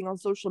ignited, I think, on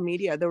social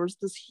media. There was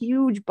this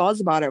huge buzz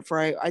about it for,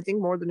 I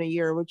think, more than a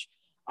year, which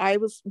I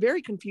was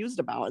very confused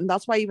about. And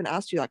that's why I even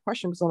asked you that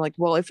question, because I'm like,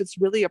 well, if it's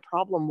really a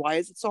problem, why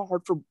is it so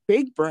hard for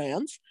big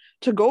brands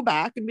to go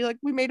back and be like,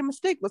 we made a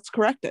mistake, let's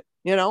correct it,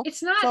 you know?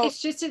 It's not, it's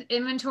just an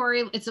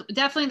inventory. It's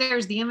definitely,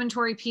 there's the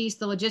inventory piece,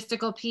 the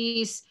logistical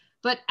piece,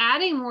 but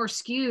adding more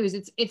SKUs,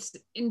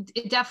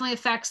 it definitely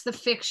affects the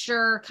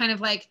fixture, kind of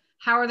like,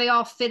 how are they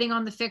all fitting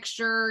on the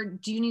fixture?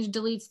 Do you need to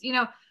delete, you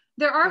know,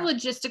 there are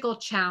logistical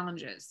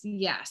challenges,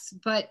 yes.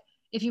 But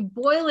if you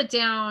boil it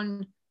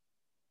down,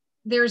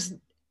 if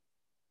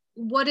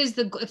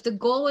the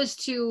goal is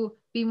to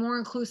be more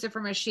inclusive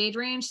from a shade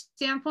range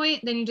standpoint,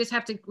 then you just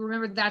have to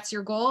remember that's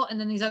your goal. And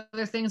then these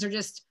other things are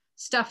just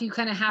stuff you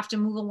kind of have to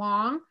move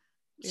along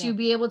to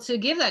be able to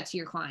give that to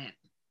your client.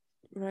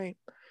 Right.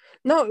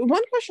 No,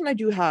 one question I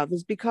do have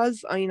is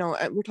because, you know,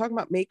 we're talking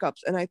about makeups,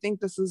 and I think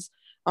this is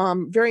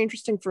very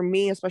interesting for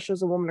me, especially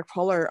as a woman of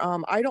color.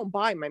 I don't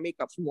buy my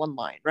makeup from one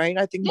line, right?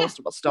 I think most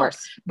of us don't.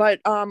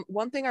 But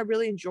one thing I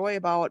really enjoy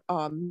about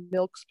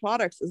Milk's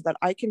products is that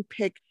I can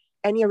pick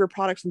any of your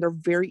products and they're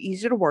very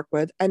easy to work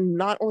with. And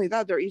not only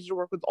that, they're easy to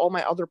work with all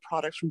my other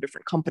products from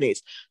different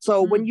companies.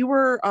 So when you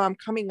were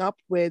coming up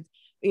with,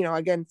 you know,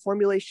 again,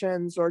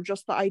 formulations or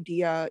just the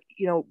idea,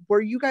 you know,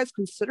 were you guys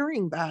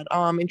considering that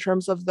in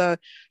terms of the,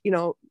 you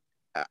know,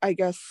 I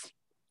guess,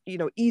 you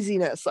know,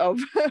 easiness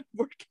of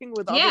working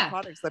with other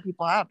products that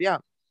people have? Yeah,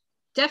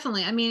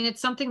 definitely. I mean,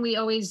 it's something we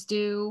always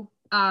do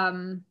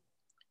when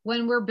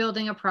we're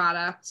building a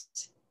product.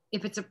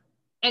 If it's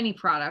any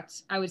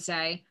product, I would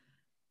say,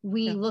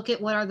 we look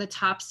at what are the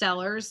top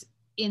sellers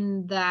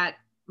in that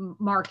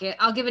market.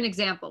 I'll give an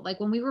example. Like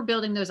when we were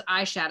building those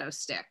eyeshadow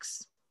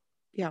sticks,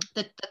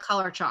 the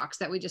color chalks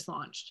that we just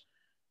launched,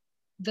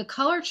 the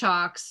color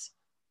chalks,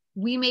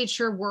 we made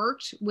sure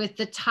worked with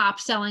the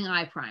top selling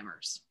eye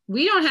primers.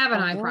 We don't have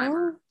an eye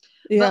primer,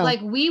 but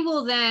like we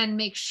will then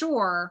make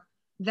sure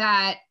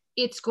that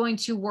it's going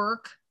to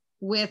work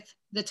with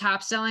the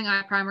top selling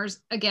eye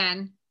primers.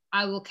 Again,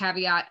 I will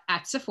caveat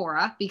at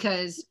Sephora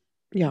because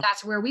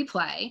that's where we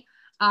play.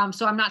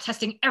 So I'm not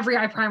testing every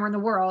eye primer in the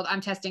world.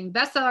 I'm testing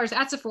bestsellers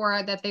at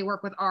Sephora that they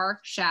work with our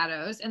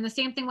shadows, and the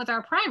same thing with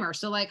our primer.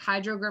 So like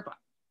Hydro Grip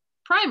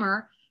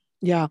primer,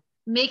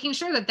 making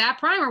sure that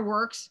primer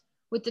works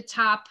with the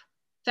top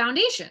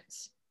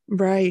foundations.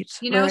 Right.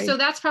 You know, so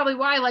that's probably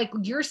why, like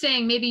you're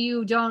saying, maybe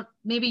you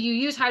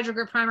use Hydro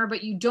Grip primer,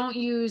 but you don't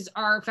use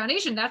our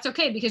foundation. That's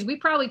okay, because we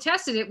probably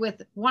tested it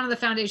with one of the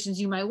foundations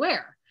you might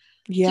wear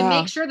to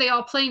make sure they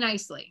all play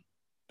nicely.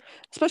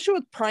 Especially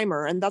with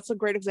primer, and that's a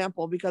great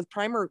example, because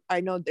primer, I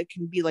know it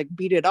can be like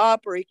beaded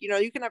up, or you know,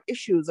 you can have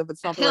issues if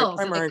it's not the right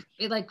primer.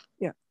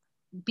 It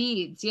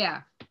beads,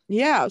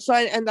 so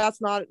and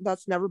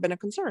that's never been a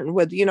concern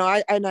with, you know,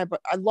 I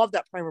love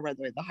that primer, by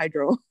the way, the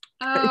Hydro.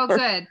 Oh,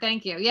 good,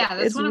 thank you.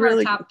 That's one of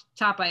really our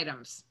top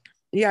items.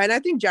 Yeah, and I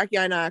think Jackie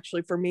Aina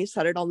actually, for me,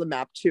 set it on the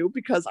map too,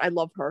 because I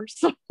love her.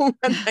 So when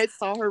I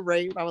saw her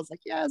rave, I was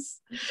like,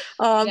 yes.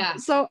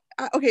 So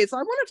okay, so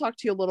I want to talk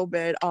to you a little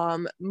bit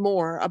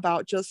more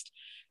about just,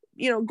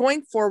 you know,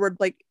 going forward.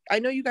 Like, I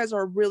know you guys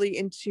are really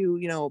into,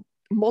 you know,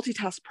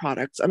 multitask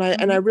products, and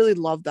I really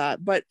love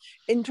that. But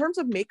in terms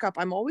of makeup,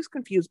 I'm always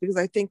confused, because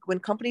I think when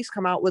companies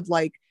come out with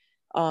like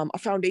a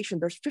foundation,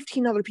 there's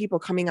 15 other people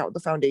coming out with the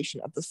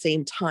foundation at the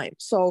same time.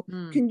 So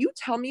can you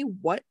tell me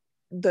what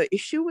the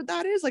issue with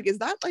that is? Like, is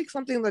that like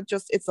something that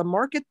just, it's a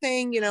market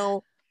thing, you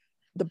know,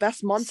 the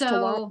best months to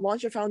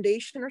launch a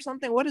foundation or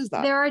something? What is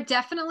that? There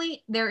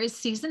is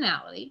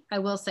seasonality. I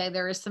will say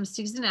there is some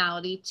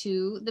seasonality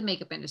to the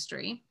makeup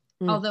industry,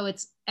 although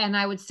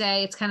I would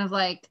say it's kind of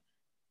like,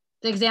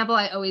 the example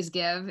I always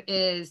give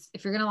is,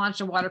 if you're going to launch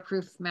a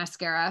waterproof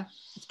mascara,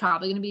 it's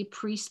probably going to be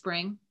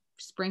spring,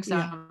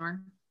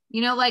 summer.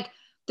 You know, like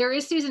there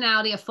is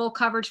seasonality. A full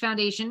coverage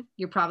foundation,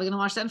 you're probably going to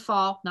launch that in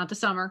fall, not the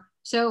summer.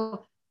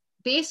 So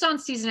based on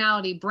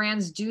seasonality,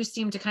 brands do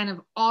seem to kind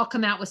of all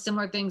come out with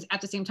similar things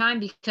at the same time,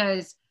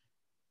 because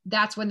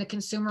that's when the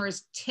consumer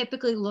is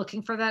typically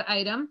looking for that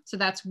item. So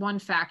that's one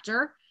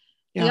factor.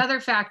 The other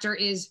factor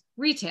is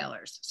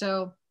retailers.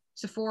 So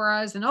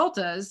Sephora's and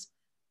Ulta's,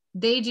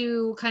 they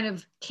do kind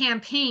of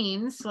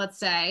campaigns, let's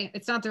say,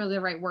 it's not really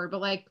the right word, but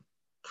like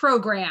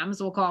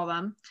programs, we'll call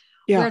them,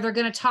 where they're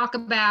going to talk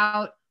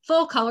about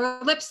full color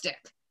lipstick.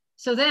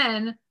 So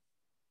then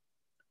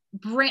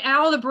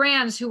all the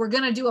brands who were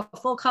going to do a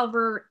full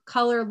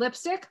color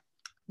lipstick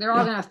They're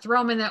all going to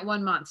throw them in that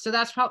 1 month. So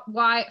that's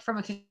why, from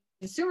a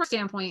consumer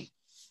standpoint,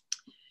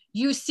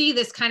 you see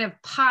this kind of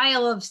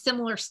pile of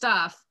similar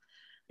stuff.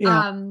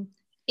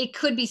 It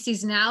could be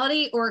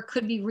seasonality, or it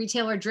could be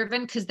retailer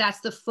driven, because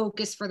that's the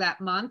focus for that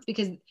month,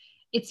 because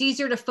it's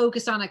easier to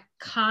focus on a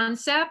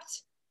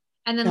concept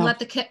and then let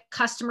the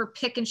customer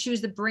pick and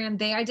choose the brand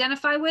they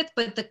identify with.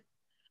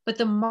 But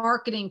the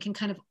marketing can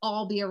kind of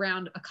all be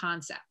around a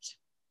concept.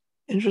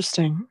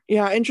 Interesting.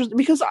 Yeah, interesting.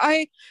 Because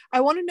I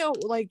want to know,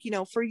 like,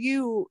 for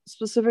you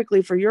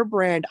specifically, for your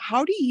brand,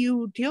 how do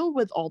you deal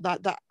with all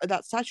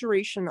that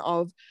saturation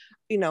of,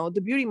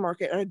 the beauty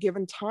market at a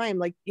given time?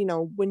 Like,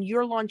 when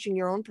you're launching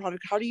your own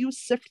product, how do you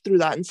sift through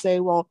that and say,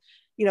 well,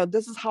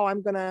 this is how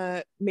I'm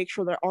gonna make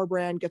sure that our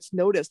brand gets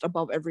noticed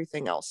above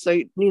everything else?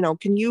 So,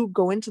 can you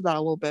go into that a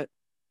little bit?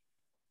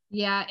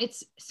 Yeah,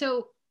 it's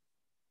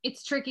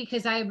tricky,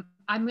 because I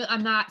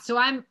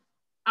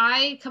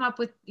come up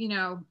with,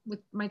 with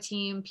my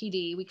team,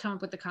 PD, we come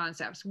up with the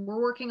concepts.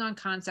 We're working on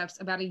concepts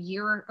about a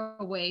year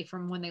away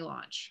from when they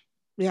launch.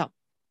 Yeah.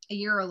 A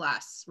year or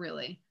less,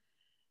 really.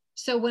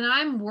 So when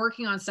I'm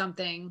working on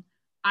something,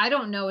 I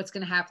don't know what's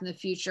going to happen in the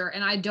future,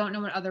 and I don't know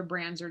what other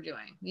brands are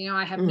doing.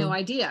 I have no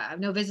idea. I have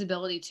no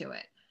visibility to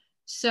it.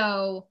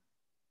 So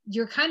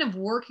you're kind of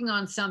working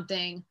on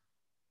something,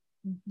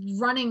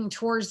 running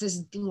towards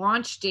this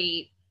launch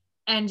date,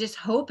 and just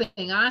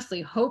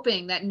honestly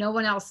hoping that no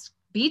one else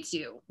beats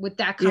you with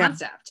that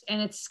concept.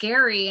 And it's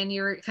scary, and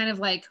you're kind of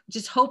like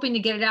just hoping to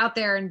get it out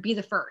there and be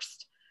the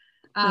first.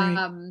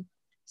 Right.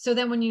 So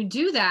then when you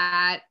do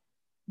that,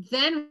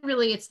 then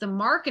really it's the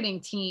marketing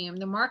team,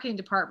 the marketing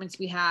departments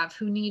we have,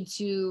 who need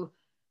to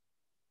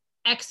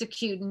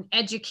execute and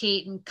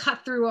educate and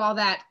cut through all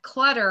that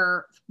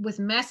clutter with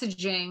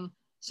messaging,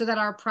 so that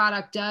our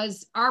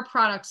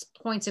product's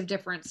points of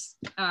difference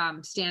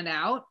stand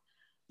out.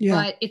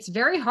 But it's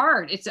very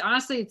hard. It's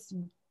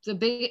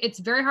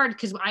very hard,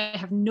 because I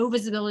have no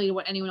visibility to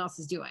what anyone else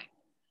is doing.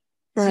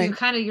 Right.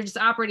 So you're just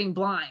operating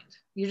blind.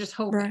 You're just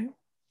hoping. Right.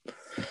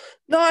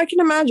 No, I can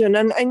imagine.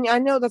 And I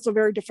know that's a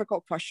very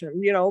difficult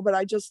question, but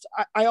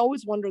I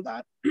always wonder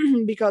that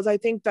because I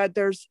think that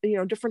there's,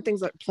 different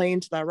things that play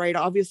into that, right?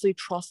 Obviously,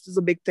 trust is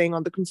a big thing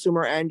on the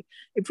consumer end.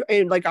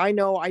 I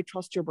know I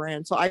trust your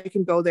brand, so I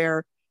can go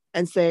there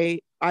and say,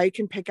 I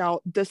can pick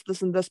out this,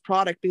 and this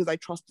product because I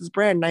trust this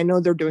brand and I know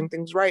they're doing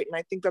things right. And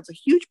I think that's a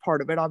huge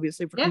part of it,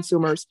 obviously, for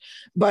consumers.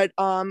 But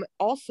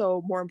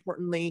also, more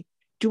importantly,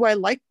 do I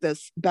like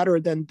this better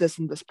than this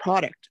and this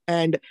product?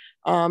 And,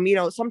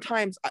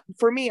 sometimes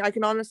for me, I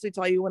can honestly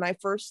tell you, when I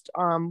first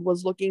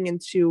was looking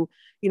into,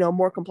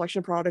 more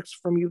complexion products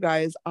from you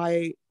guys,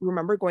 I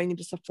remember going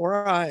into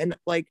Sephora and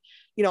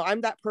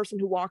I'm that person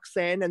who walks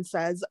in and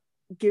says,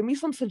 give me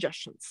some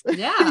suggestions.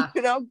 Yeah.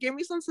 Give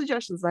me some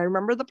suggestions. And I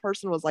remember the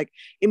person was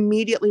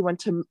immediately went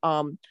to,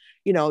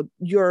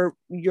 your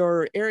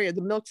area,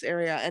 the Milks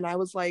area. And I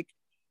was like,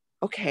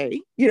 okay,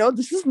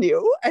 this is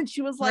new. And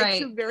she was right.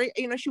 She was very,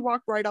 she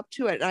walked right up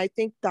to it. And I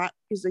think that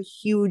is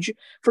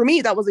for me,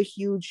 that was a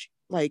huge,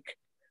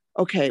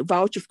 okay,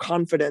 vouch of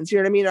confidence,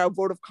 a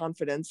vote of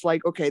confidence.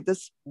 Okay,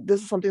 this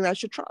is something that I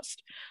should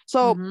trust.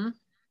 So,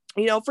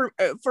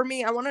 for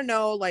me, I want to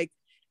know,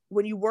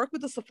 when you work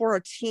with the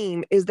Sephora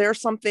team, is there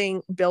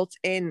something built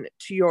in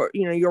to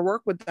your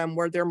work with them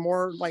where they're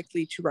more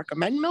likely to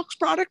recommend Milk's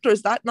product, or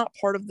is that not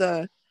part of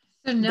the?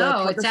 So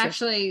no, it's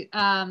actually,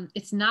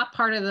 it's not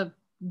part of the.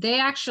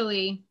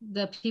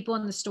 The people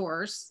in the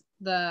stores,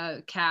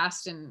 the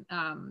cast and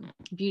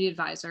beauty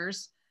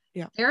advisors,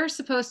 they're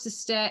supposed to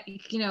stay,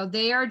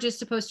 they are just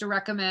supposed to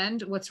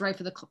recommend what's right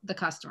for the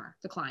customer,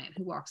 the client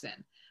who walks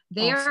in.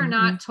 They are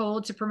not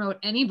told to promote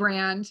any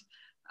brand.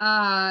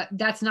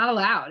 That's not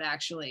allowed,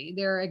 actually.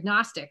 They're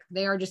agnostic.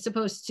 They are just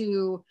supposed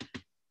to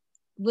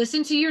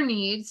listen to your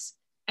needs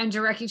and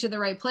direct you to the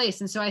right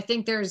place. And so I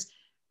think there's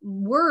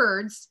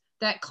words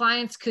that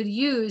clients could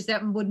use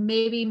that would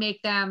maybe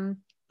make them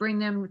bring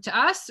them to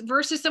us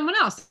versus someone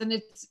else. And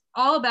it's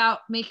all about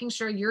making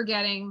sure you're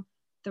getting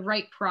the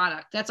right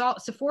product. That's all.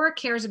 Sephora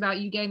cares about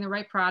you getting the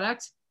right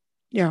product.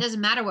 Yeah. It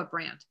doesn't matter what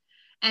brand.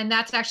 And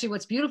that's actually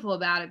what's beautiful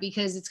about it,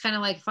 because it's kind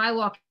of like if I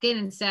walk in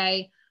and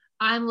say,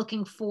 I'm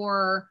looking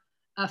for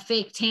a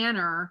fake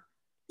tanner,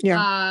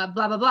 blah,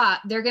 blah, blah,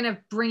 they're going to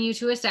bring you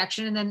to a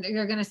section, and then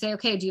they're going to say,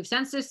 okay, do you have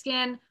sensitive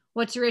skin?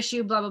 What's your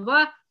issue? Blah, blah,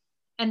 blah.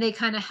 And they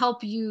kind of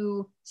help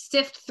you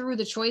sift through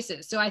the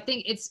choices. So I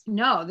think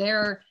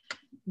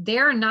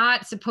they're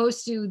not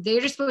supposed to, they're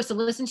just supposed to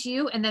listen to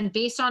you. And then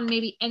based on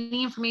maybe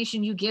any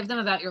information you give them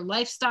about your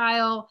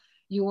lifestyle,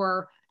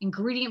 your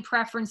ingredient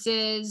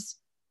preferences,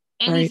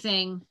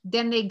 anything,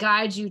 then they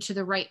guide you to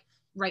the right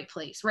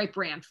place, right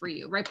brand for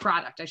you, right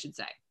product, I should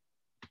say.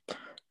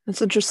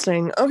 That's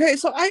interesting. Okay.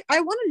 So I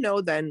want to know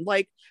then,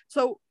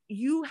 so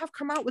you have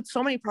come out with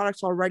so many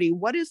products already.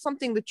 What is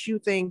something that you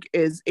think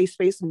is a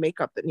space in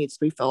makeup that needs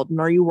to be filled?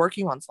 And are you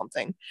working on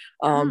something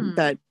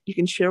that you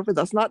can share with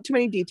us? Not too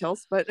many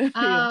details, but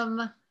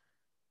I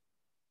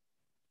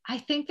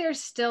think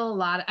there's still a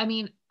lot. I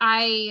mean,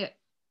 I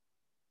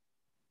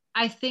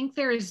I think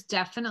there's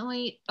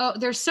definitely,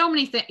 there's so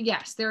many things.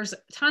 Yes, there's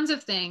tons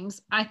of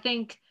things. I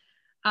think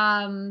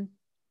I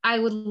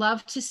would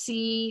love to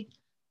see,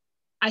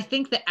 I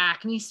think the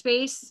acne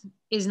space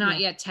is not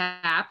yet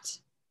tapped.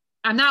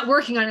 I'm not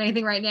working on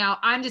anything right now.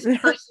 I'm just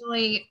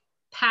personally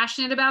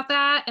passionate about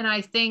that. And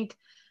I think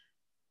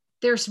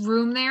there's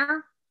room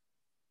there.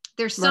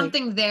 There's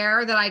something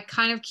there that I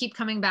kind of keep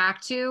coming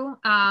back to.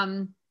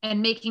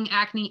 And making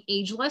acne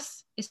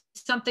ageless is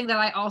something that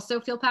I also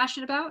feel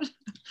passionate about.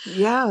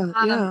 Yeah.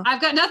 I've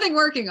got nothing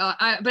working on,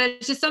 but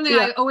it's just something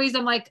I always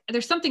am like,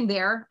 there's something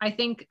there. I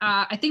think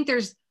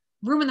there's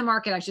room in the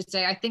market, I should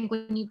say. I think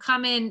when you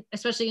come in,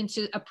 especially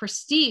into a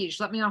prestige,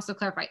 let me also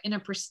clarify, in a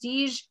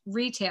prestige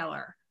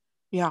retailer,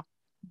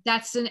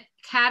 that's a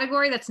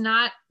category that's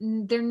not,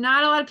 there are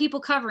not a lot of people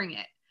covering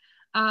it.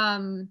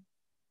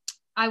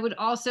 I would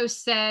also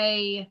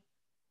say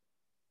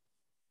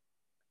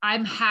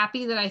I'm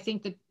happy that I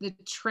think that the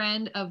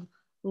trend of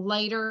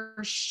lighter,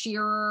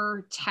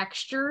 sheerer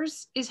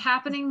textures is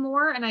happening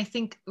more. And I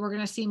think we're going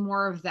to see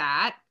more of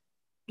that.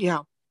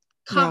 Yeah.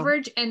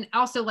 Coverage. And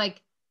also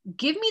like,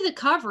 give me the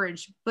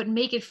coverage, but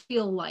make it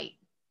feel light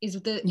is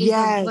what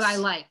I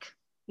like.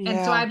 Yeah.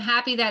 And so I'm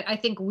happy that I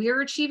think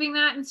we're achieving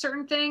that in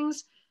certain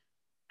things.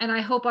 And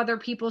I hope other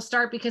people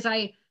start, because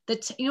you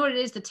know what it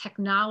is? The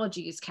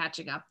technology is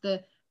catching up.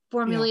 The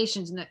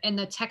formulations and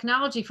the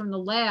technology from the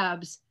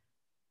labs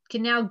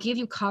can now give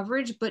you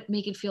coverage, but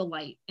make it feel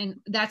light. And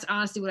that's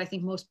honestly what I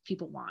think most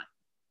people want.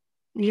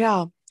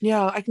 Yeah,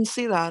 I can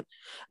see that.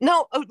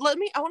 Now, I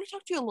want to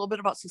talk to you a little bit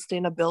about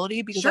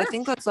sustainability, because I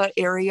think that's an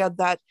area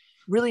that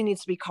really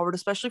needs to be covered,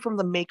 especially from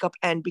the makeup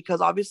end, because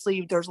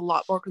obviously there's a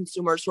lot more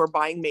consumers who are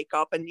buying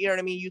makeup and, you know what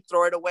I mean, you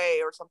throw it away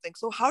or something.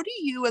 So how do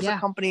you as a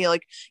company,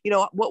 like, you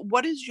know,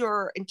 what is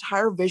your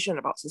entire vision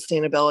about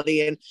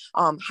sustainability, and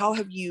how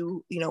have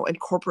you, you know,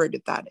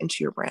 incorporated that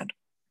into your brand?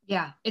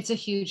 Yeah, it's a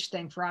huge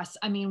thing for us.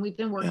 I mean, we've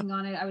been working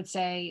on it, I would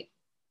say,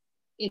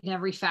 in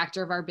every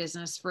factor of our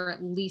business for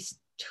at least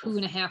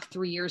 2.5,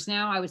 3 years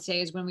now, I would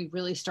say, is when we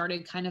really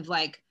started kind of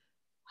like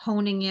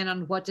honing in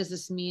on what does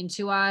this mean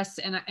to us.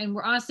 And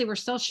we're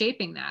still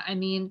shaping that. I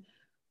mean,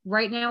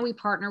 right now we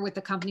partner with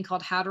a company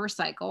called How to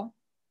Recycle.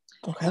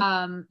 Okay.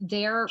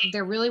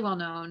 They're really well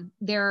known.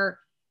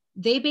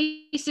 They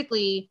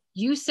basically,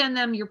 you send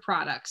them your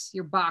products,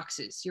 your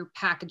boxes, your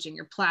packaging,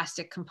 your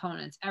plastic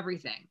components,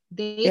 everything.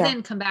 They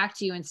then come back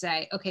to you and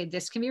say, okay,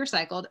 this can be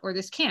recycled or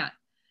this can't.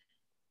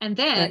 And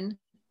then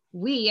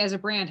we as a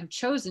brand have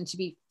chosen to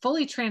be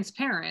fully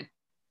transparent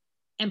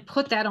and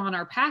put that on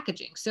our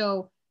packaging.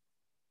 So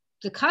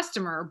the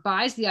customer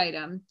buys the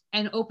item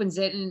and opens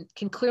it and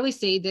can clearly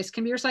see this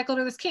can be recycled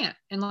or this can't.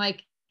 And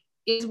like,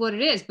 is what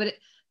it is. But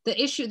the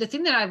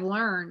thing that I've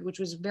learned, which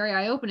was very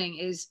eye-opening,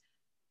 is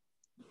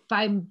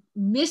by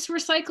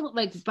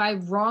by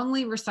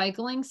wrongly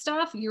recycling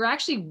stuff, you're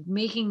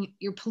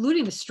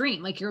polluting the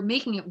stream. Like, you're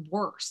making it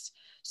worse.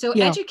 So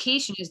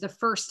education is the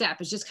first step.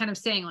 It's just kind of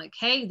saying like,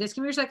 hey, this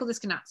can be recycled, this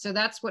cannot. So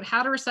that's what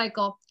How to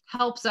Recycle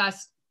helps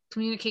us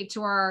communicate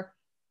to our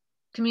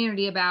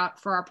community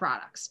about for our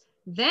products.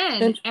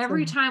 Then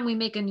every time we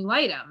make a new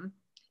item,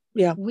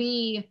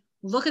 we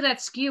look at that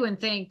SKU and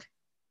think,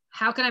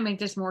 how can I make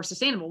this more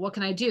sustainable? What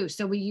can I do?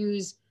 So we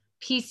use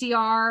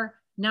PCR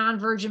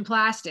non-virgin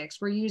plastics.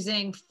 We're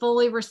using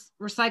fully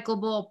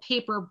recyclable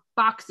paper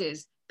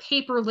boxes,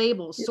 paper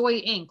labels, soy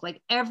ink.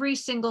 Like, every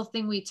single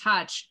thing we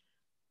touch,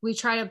 we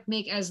try to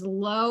make as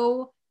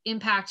low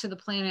impact to the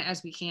planet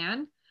as we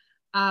can.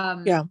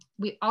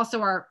 We also,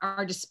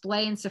 our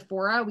display in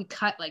Sephora, we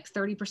cut like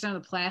 30%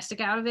 of the plastic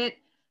out of it.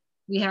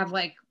 We have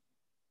like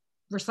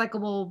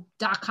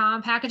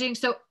recyclable.com packaging.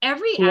 So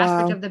every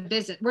aspect of the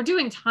business, we're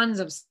doing tons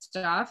of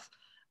stuff.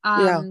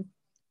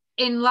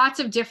 In lots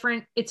of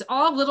different, it's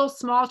all little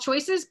small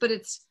choices, but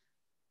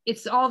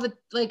it's all the,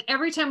 like,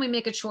 every time we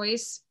make a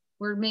choice,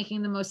 we're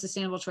making the most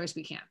sustainable choice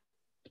we can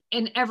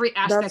in every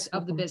aspect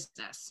of the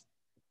business.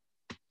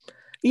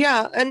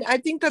 Yeah. And I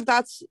think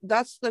that's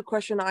the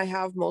question I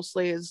have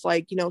mostly, is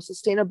like, you know,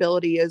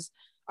 sustainability is,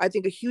 I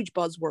think, a huge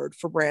buzzword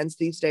for brands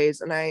these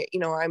days. And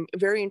I'm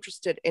very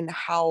interested in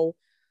how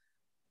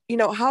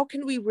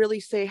can we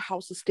really say how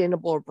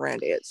sustainable a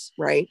brand is,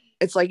 right?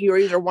 It's like, you're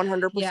either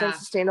 100%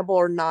 sustainable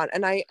or not.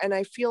 And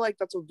I feel like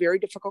that's a very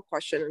difficult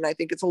question. And I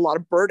think it's a lot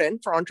of burden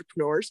for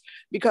entrepreneurs,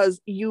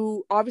 because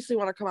you obviously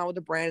want to come out with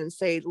a brand and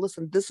say,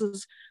 listen, this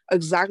is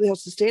exactly how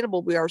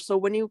sustainable we are. So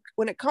when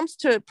it comes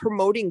to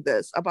promoting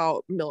this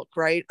about milk,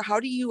 right? How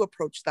do you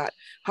approach that?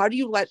 How do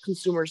you let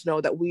consumers know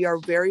that we are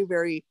very,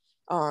 very,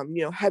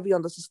 heavy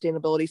on the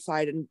sustainability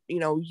side, and,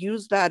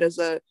 use that as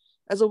a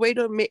way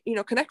to,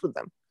 connect with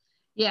them?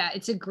 Yeah,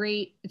 it's a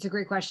great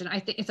question.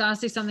 I think it's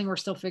honestly something we're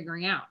still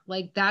figuring out.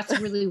 Like, that's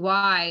really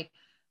why,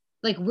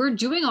 like, we're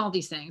doing all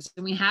these things,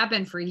 and we have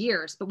been for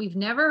years, but we've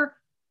never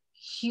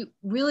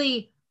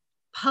really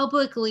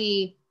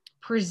publicly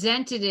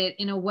presented it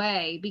in a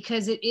way,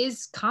 because it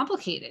is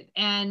complicated.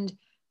 And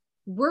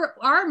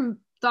our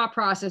thought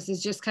process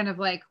is just kind of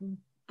like,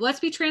 let's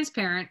be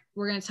transparent.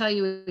 We're going to tell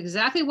you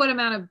exactly what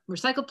amount of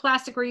recycled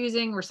plastic we're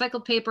using,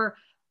 recycled paper.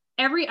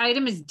 every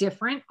item is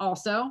different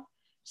also.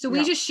 So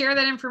we just share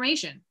that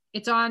information.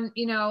 It's on,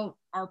 you know,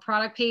 our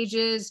product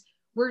pages.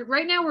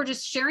 Right now we're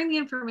just sharing the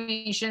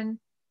information.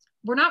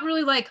 We're not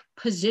really like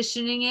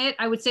positioning it.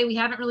 I would say we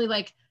haven't really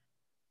like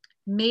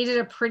made it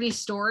a pretty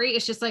story.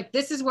 It's just like,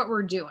 this is what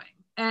we're doing.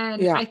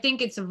 And I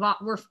think it's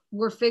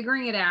we're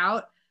figuring it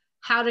out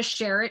how to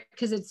share it,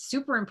 because it's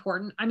super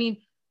important. I mean,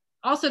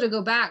 also to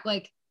go back,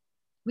 like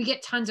we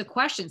get tons of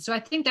questions. So I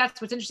think that's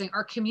what's interesting.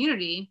 Our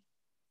community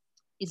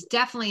is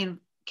definitely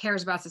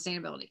cares about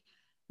sustainability.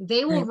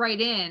 They will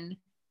write in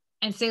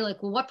and say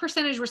like, well, what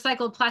percentage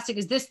recycled plastic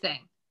is this thing?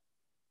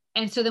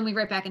 And so then we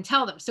write back and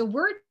tell them. So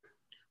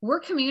we're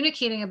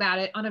communicating about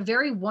it on a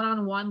very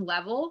one-on-one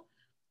level.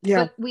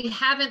 Yeah. But we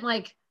haven't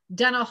like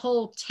done a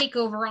whole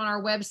takeover on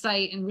our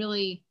website and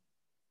really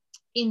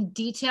in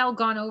detail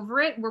gone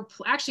over it. We're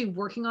actually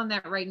working on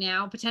that right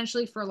now,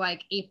 potentially for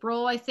like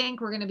April. I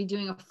think we're going to be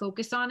doing a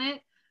focus on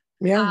it.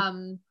 Yeah.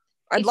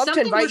 I'd love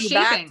to invite you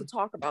back to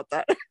talk about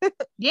that.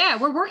 Yeah.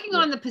 We're working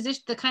on the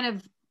position, the kind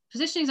of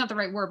positioning is not the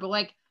right word, but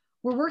like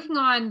we're working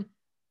on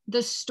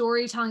the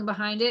storytelling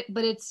behind it,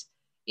 but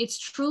it's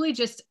truly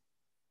just,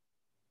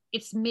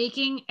 it's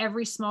making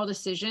every small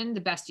decision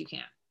the best you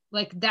can.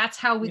 Like that's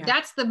how we,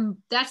 that's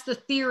the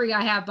theory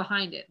I have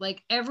behind it.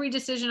 Like every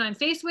decision I'm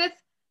faced with,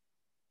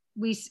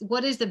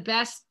 what is the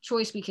best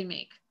choice we can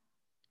make?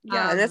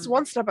 Yeah. And that's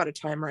one step at a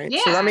time, right?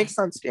 Yeah. So that makes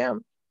sense. Yeah.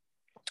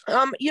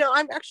 You know,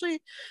 I'm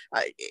actually,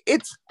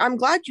 I'm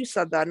glad you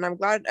said that. And I'm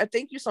glad,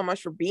 thank you so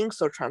much for being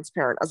so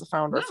transparent as a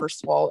founder,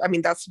 first of all. I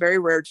mean, that's very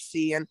rare to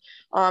see. And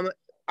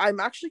I'm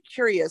actually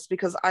curious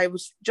because I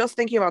was just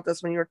thinking about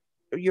this when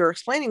you're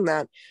explaining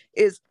that,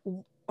 is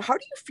how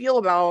do you feel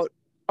about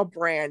a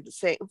brand,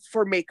 say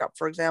for makeup,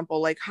 for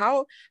example, like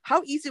how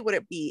easy would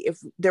it be if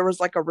there was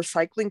like a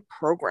recycling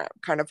program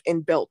kind of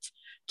inbuilt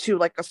to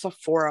like a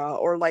Sephora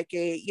or like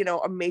a, you know,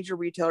 a major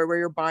retailer where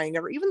you're buying it,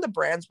 or even the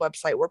brand's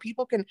website where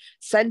people can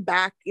send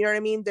back, you know what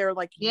I mean? They're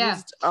like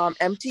used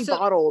empty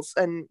bottles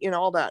and, you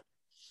know, all that.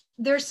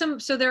 There's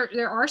some, so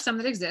there are some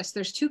that exist.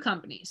 There's two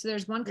companies. So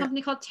there's one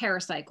company called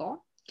TerraCycle,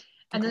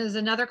 and then there's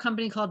another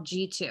company called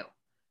G2.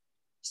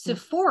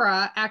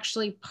 Sephora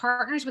actually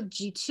partners with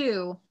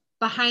G2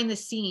 behind the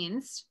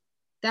scenes.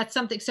 That's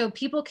something, so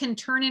people can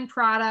turn in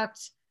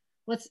product,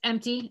 let's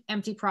empty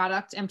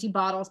product, empty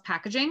bottles,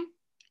 packaging.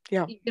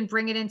 Yeah. You can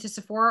bring it into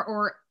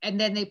Sephora and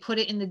then they put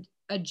it in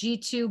a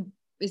G2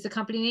 is the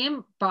company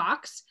name,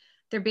 box.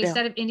 They're based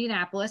out of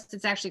Indianapolis.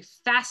 It's actually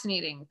a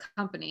fascinating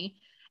company.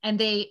 And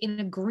they, in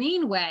a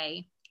green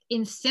way,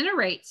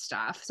 incinerate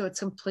stuff. So it's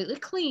completely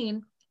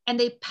clean. And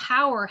they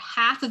power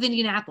half of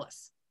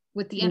Indianapolis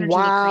with the energy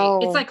they create.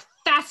 It's like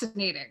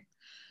fascinating.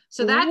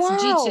 So that's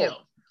G2.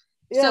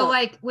 Yeah. So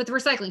like with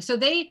recycling.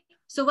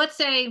 So let's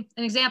say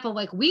an example,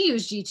 like we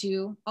use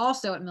G2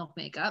 also at Milk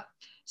Makeup.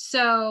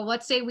 So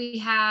let's say we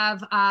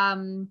have,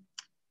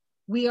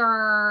 we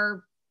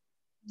are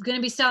going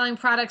to be selling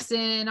products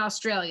in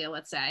Australia,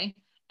 let's say,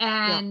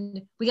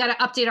 and we got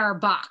to update our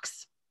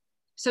box.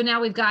 So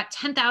now we've got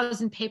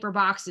 10,000 paper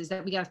boxes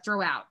that we got to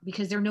throw out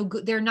because they're no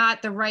good. They're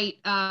not the right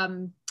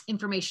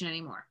information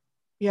anymore.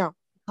 Yeah.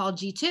 Called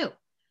G2.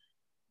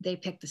 They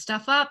pick the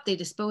stuff up, they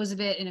dispose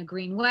of it in a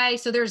green way.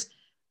 So there's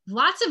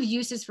lots of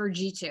uses for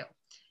G2.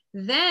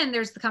 Then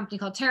there's the company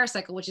called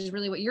TerraCycle, which is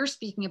really what you're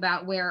speaking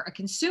about, where a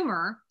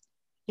consumer,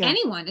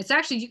 anyone, it's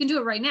actually, you can do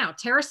it right now,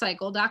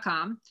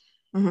 TerraCycle.com,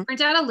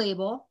 print out a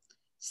label,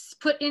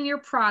 put in your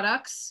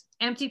products,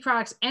 empty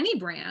products, any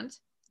brand,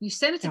 you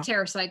send it to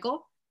TerraCycle,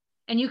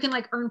 and you can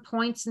like earn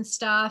points and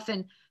stuff.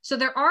 And so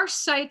there are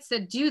sites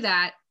that do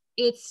that.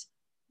 It's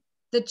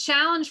the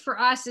challenge for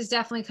us is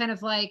definitely kind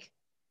of like,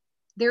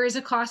 there is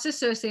a cost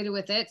associated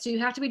with it. So you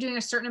have to be doing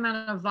a certain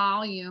amount of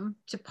volume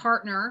to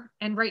partner.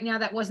 And right now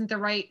that wasn't the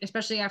right,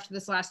 especially after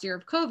this last year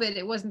of COVID,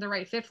 it wasn't the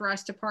right fit for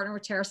us to partner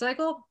with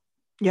TerraCycle.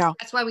 Yeah.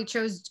 That's why we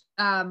chose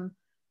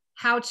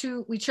how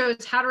to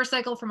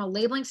recycle from a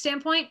labeling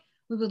standpoint.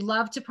 We would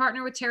love to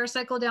partner with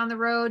TerraCycle down the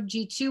road.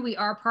 G2, we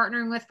are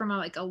partnering with from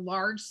a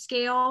large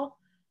scale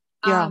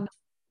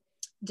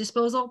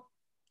disposal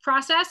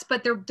process,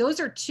 but those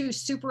are two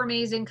super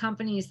amazing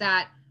companies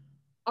that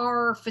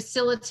are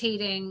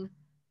facilitating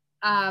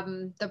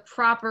the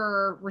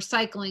proper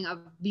recycling of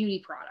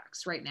beauty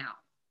products right now.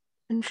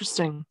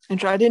 Interesting.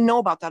 I didn't know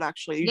about that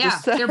actually. You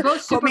just they're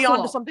both super put me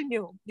on to something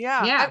new.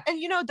 Yeah. And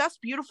you know, that's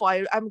beautiful.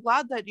 I'm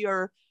glad that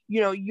you're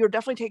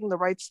definitely taking the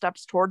right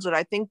steps towards it.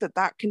 I think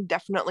that can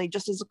definitely,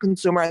 just as a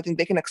consumer, I think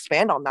they can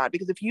expand on that,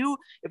 because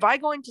if I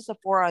go into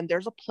Sephora and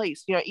there's a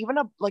place, you know, even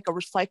a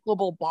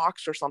recyclable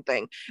box or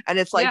something, and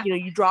it's like, you know,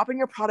 you drop in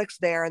your products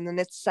there and then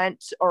it's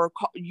sent, or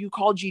you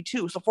call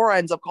G2, Sephora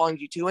ends up calling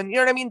G2, and you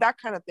know what I mean? That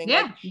kind of thing.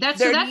 Yeah, like,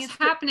 that's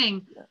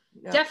happening.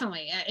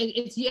 Definitely.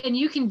 It's, and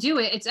you can do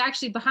it. It's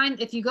actually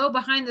if you go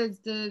behind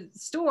the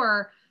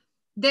store,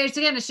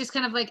 it's just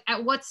kind of like,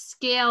 at what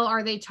scale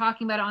are they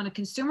talking about it on a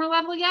consumer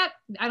level yet?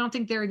 I don't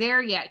think they're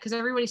there yet, because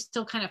everybody's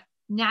still kind of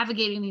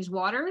navigating these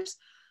waters,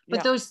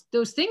 but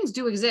those things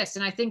do exist.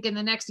 And I think in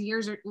the next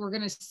years, we're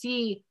going to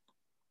see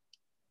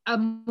a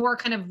more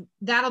kind of,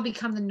 that'll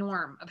become the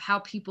norm of how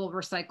people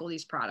recycle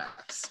these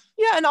products.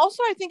 Yeah, and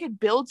also I think it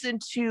builds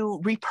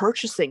into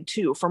repurchasing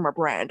too from a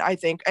brand, I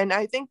think. And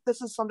I think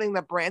this is something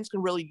that brands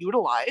can really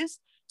utilize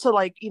to,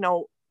 like,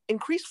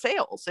 increase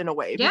sales in a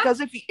way. Yeah.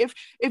 Because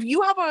if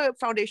you have a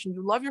foundation,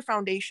 you love your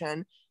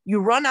foundation, you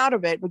run out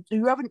of it, but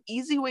you have an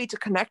easy way to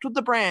connect with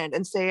the brand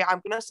and say,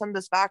 I'm going to send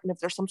this back. And if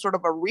there's some sort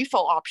of a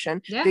refill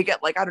option, Yeah. they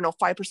get, like, I don't know,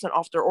 5%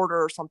 off their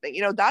order or something.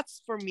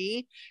 That's for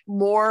me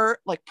more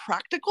like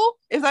practical,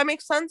 if that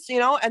makes sense, and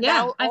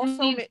Yeah, that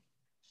also,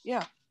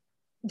 yeah.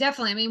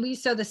 Definitely. I mean,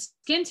 so the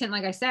skin tint,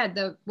 like I said,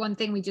 the one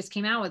thing we just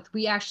came out with,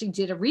 we actually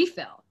did a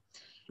refill.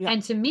 Yeah.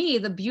 And to me,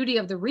 the beauty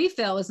of the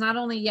refill is not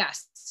only,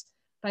 yes,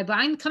 by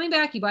coming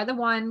back, you buy the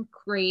one,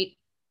 great.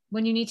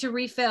 When you need to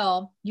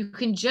refill, you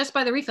can just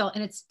buy the refill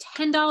and it's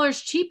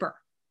 $10 cheaper.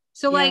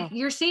 So like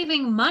you're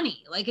saving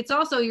money. Like it's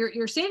also,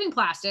 you're saving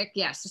plastic.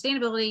 Yes.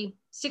 Sustainability,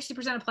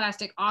 60% of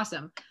plastic.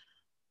 Awesome.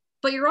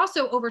 But you're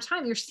also, over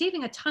time, you're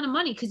saving a ton of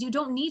money because you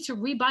don't need to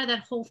rebuy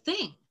that whole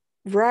thing.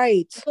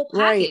 Right. The whole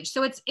package. Right.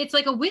 So it's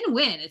like a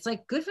win-win. It's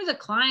like good for the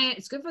client.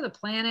 It's good for the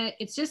planet.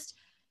 It's just,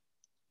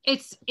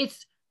 it's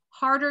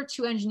harder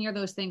to engineer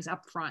those things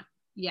up front.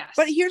 Yes.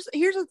 But here's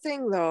the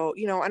thing though,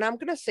 and I'm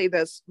going to say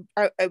this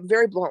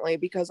very bluntly,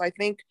 because I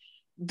think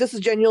this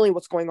is genuinely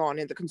what's going on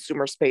in the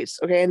consumer space.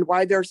 Okay. And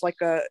why there's like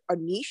a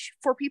niche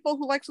for people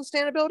who like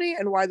sustainability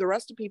and why the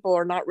rest of people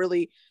are not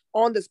really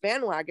on this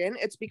bandwagon.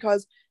 It's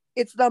because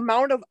it's the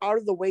amount of out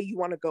of the way you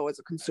want to go as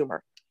a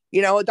consumer.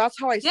 That's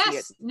how I see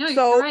it. No,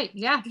 you're right.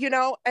 Yeah.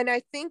 And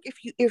I think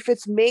if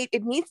it's made,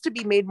 it needs to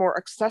be made more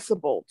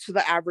accessible to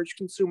the average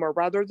consumer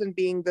rather than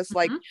being this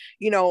like,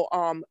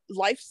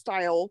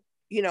 lifestyle,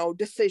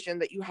 decision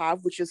that you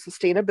have, which is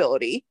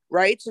sustainability,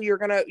 right? So you're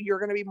gonna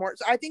be more.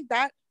 So I think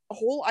that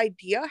whole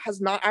idea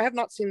I have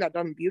not seen that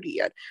done in beauty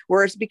yet,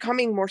 where it's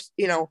becoming more,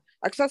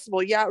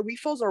 accessible. Yeah,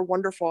 refills are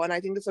wonderful, and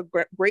I think it's a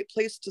great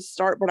place to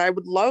start. But I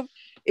would love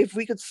if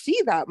we could see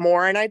that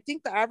more. And I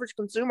think the average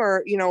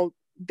consumer,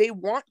 they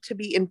want to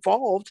be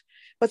involved,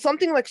 but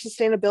something like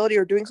sustainability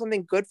or doing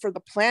something good for the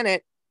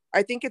planet,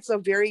 I think it's a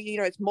very,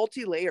 it's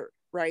multi-layered,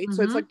 right? Mm-hmm.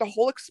 So it's like the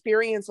whole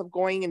experience of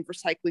going and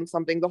recycling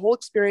something, the whole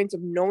experience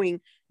of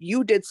knowing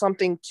you did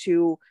something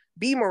to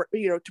be more,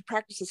 to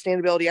practice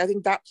sustainability. I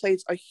think that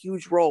plays a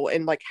huge role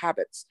in like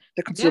habits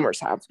that consumers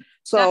have.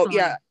 So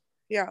definitely.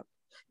 Yeah.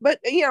 But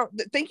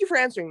thank you for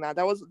answering that.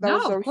 That was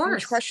a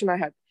huge question I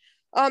had.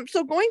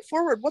 So going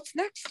forward, what's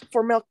next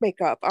for Milk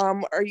Makeup?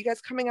 Are you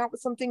guys coming out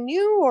with something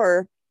new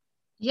or?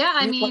 Yeah,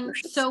 I mean,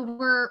 so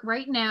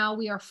right now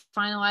we are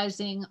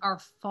finalizing our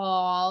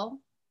fall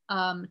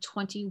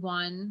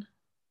 21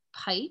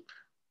 pipe,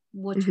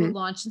 which will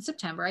launch in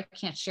September. I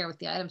can't share what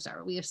the items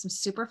are. We have some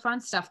super fun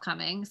stuff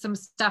coming. Some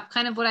stuff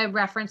kind of what I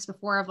referenced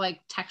before of like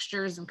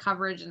textures and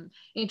coverage and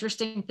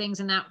interesting things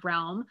in that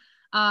realm.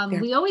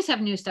 We always have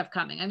new stuff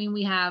coming. I mean,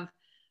 we have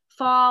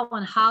fall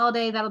and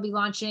holiday that'll be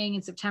launching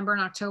in September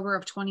and October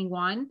of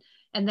 21.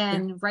 And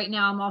then right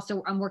now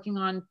I'm working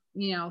on,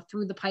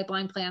 through the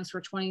pipeline plans for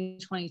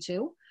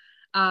 2022.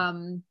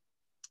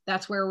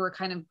 That's where we're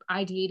kind of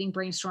ideating,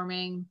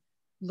 brainstorming,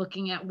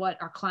 looking at what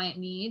our client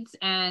needs.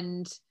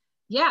 And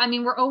yeah, I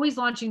mean, we're always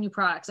launching new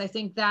products. I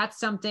think that's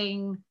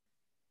something,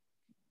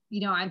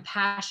 I'm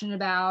passionate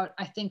about.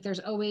 I think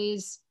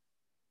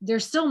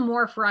there's still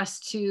more for us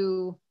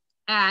to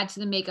add to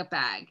the makeup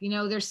bag.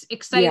 There's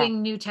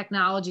exciting new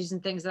technologies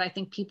and things that I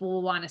think people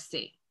will want to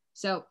see.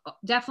 So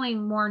definitely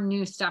more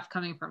new stuff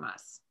coming from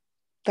us.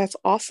 That's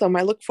awesome.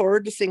 I look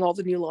forward to seeing all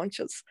the new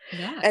launches.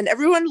 Yes. And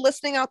everyone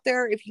listening out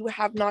there, if you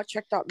have not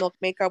checked out Milk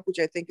Makeup, which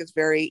I think is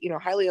very,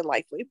 highly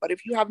unlikely, but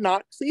if you have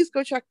not, please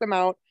go check them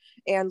out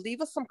and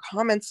leave us some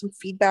comments, some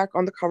feedback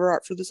on the cover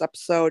art for this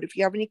episode. If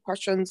you have any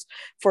questions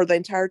for the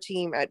entire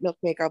team at Milk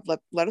Makeup,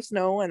 let us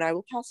know and I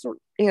will pass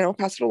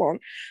it along.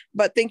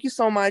 But thank you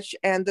so much.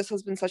 And this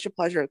has been such a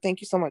pleasure.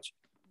 Thank you so much.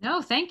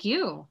 No, thank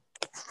you.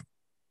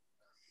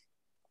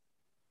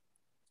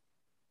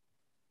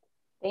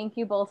 Thank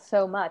you both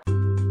so much.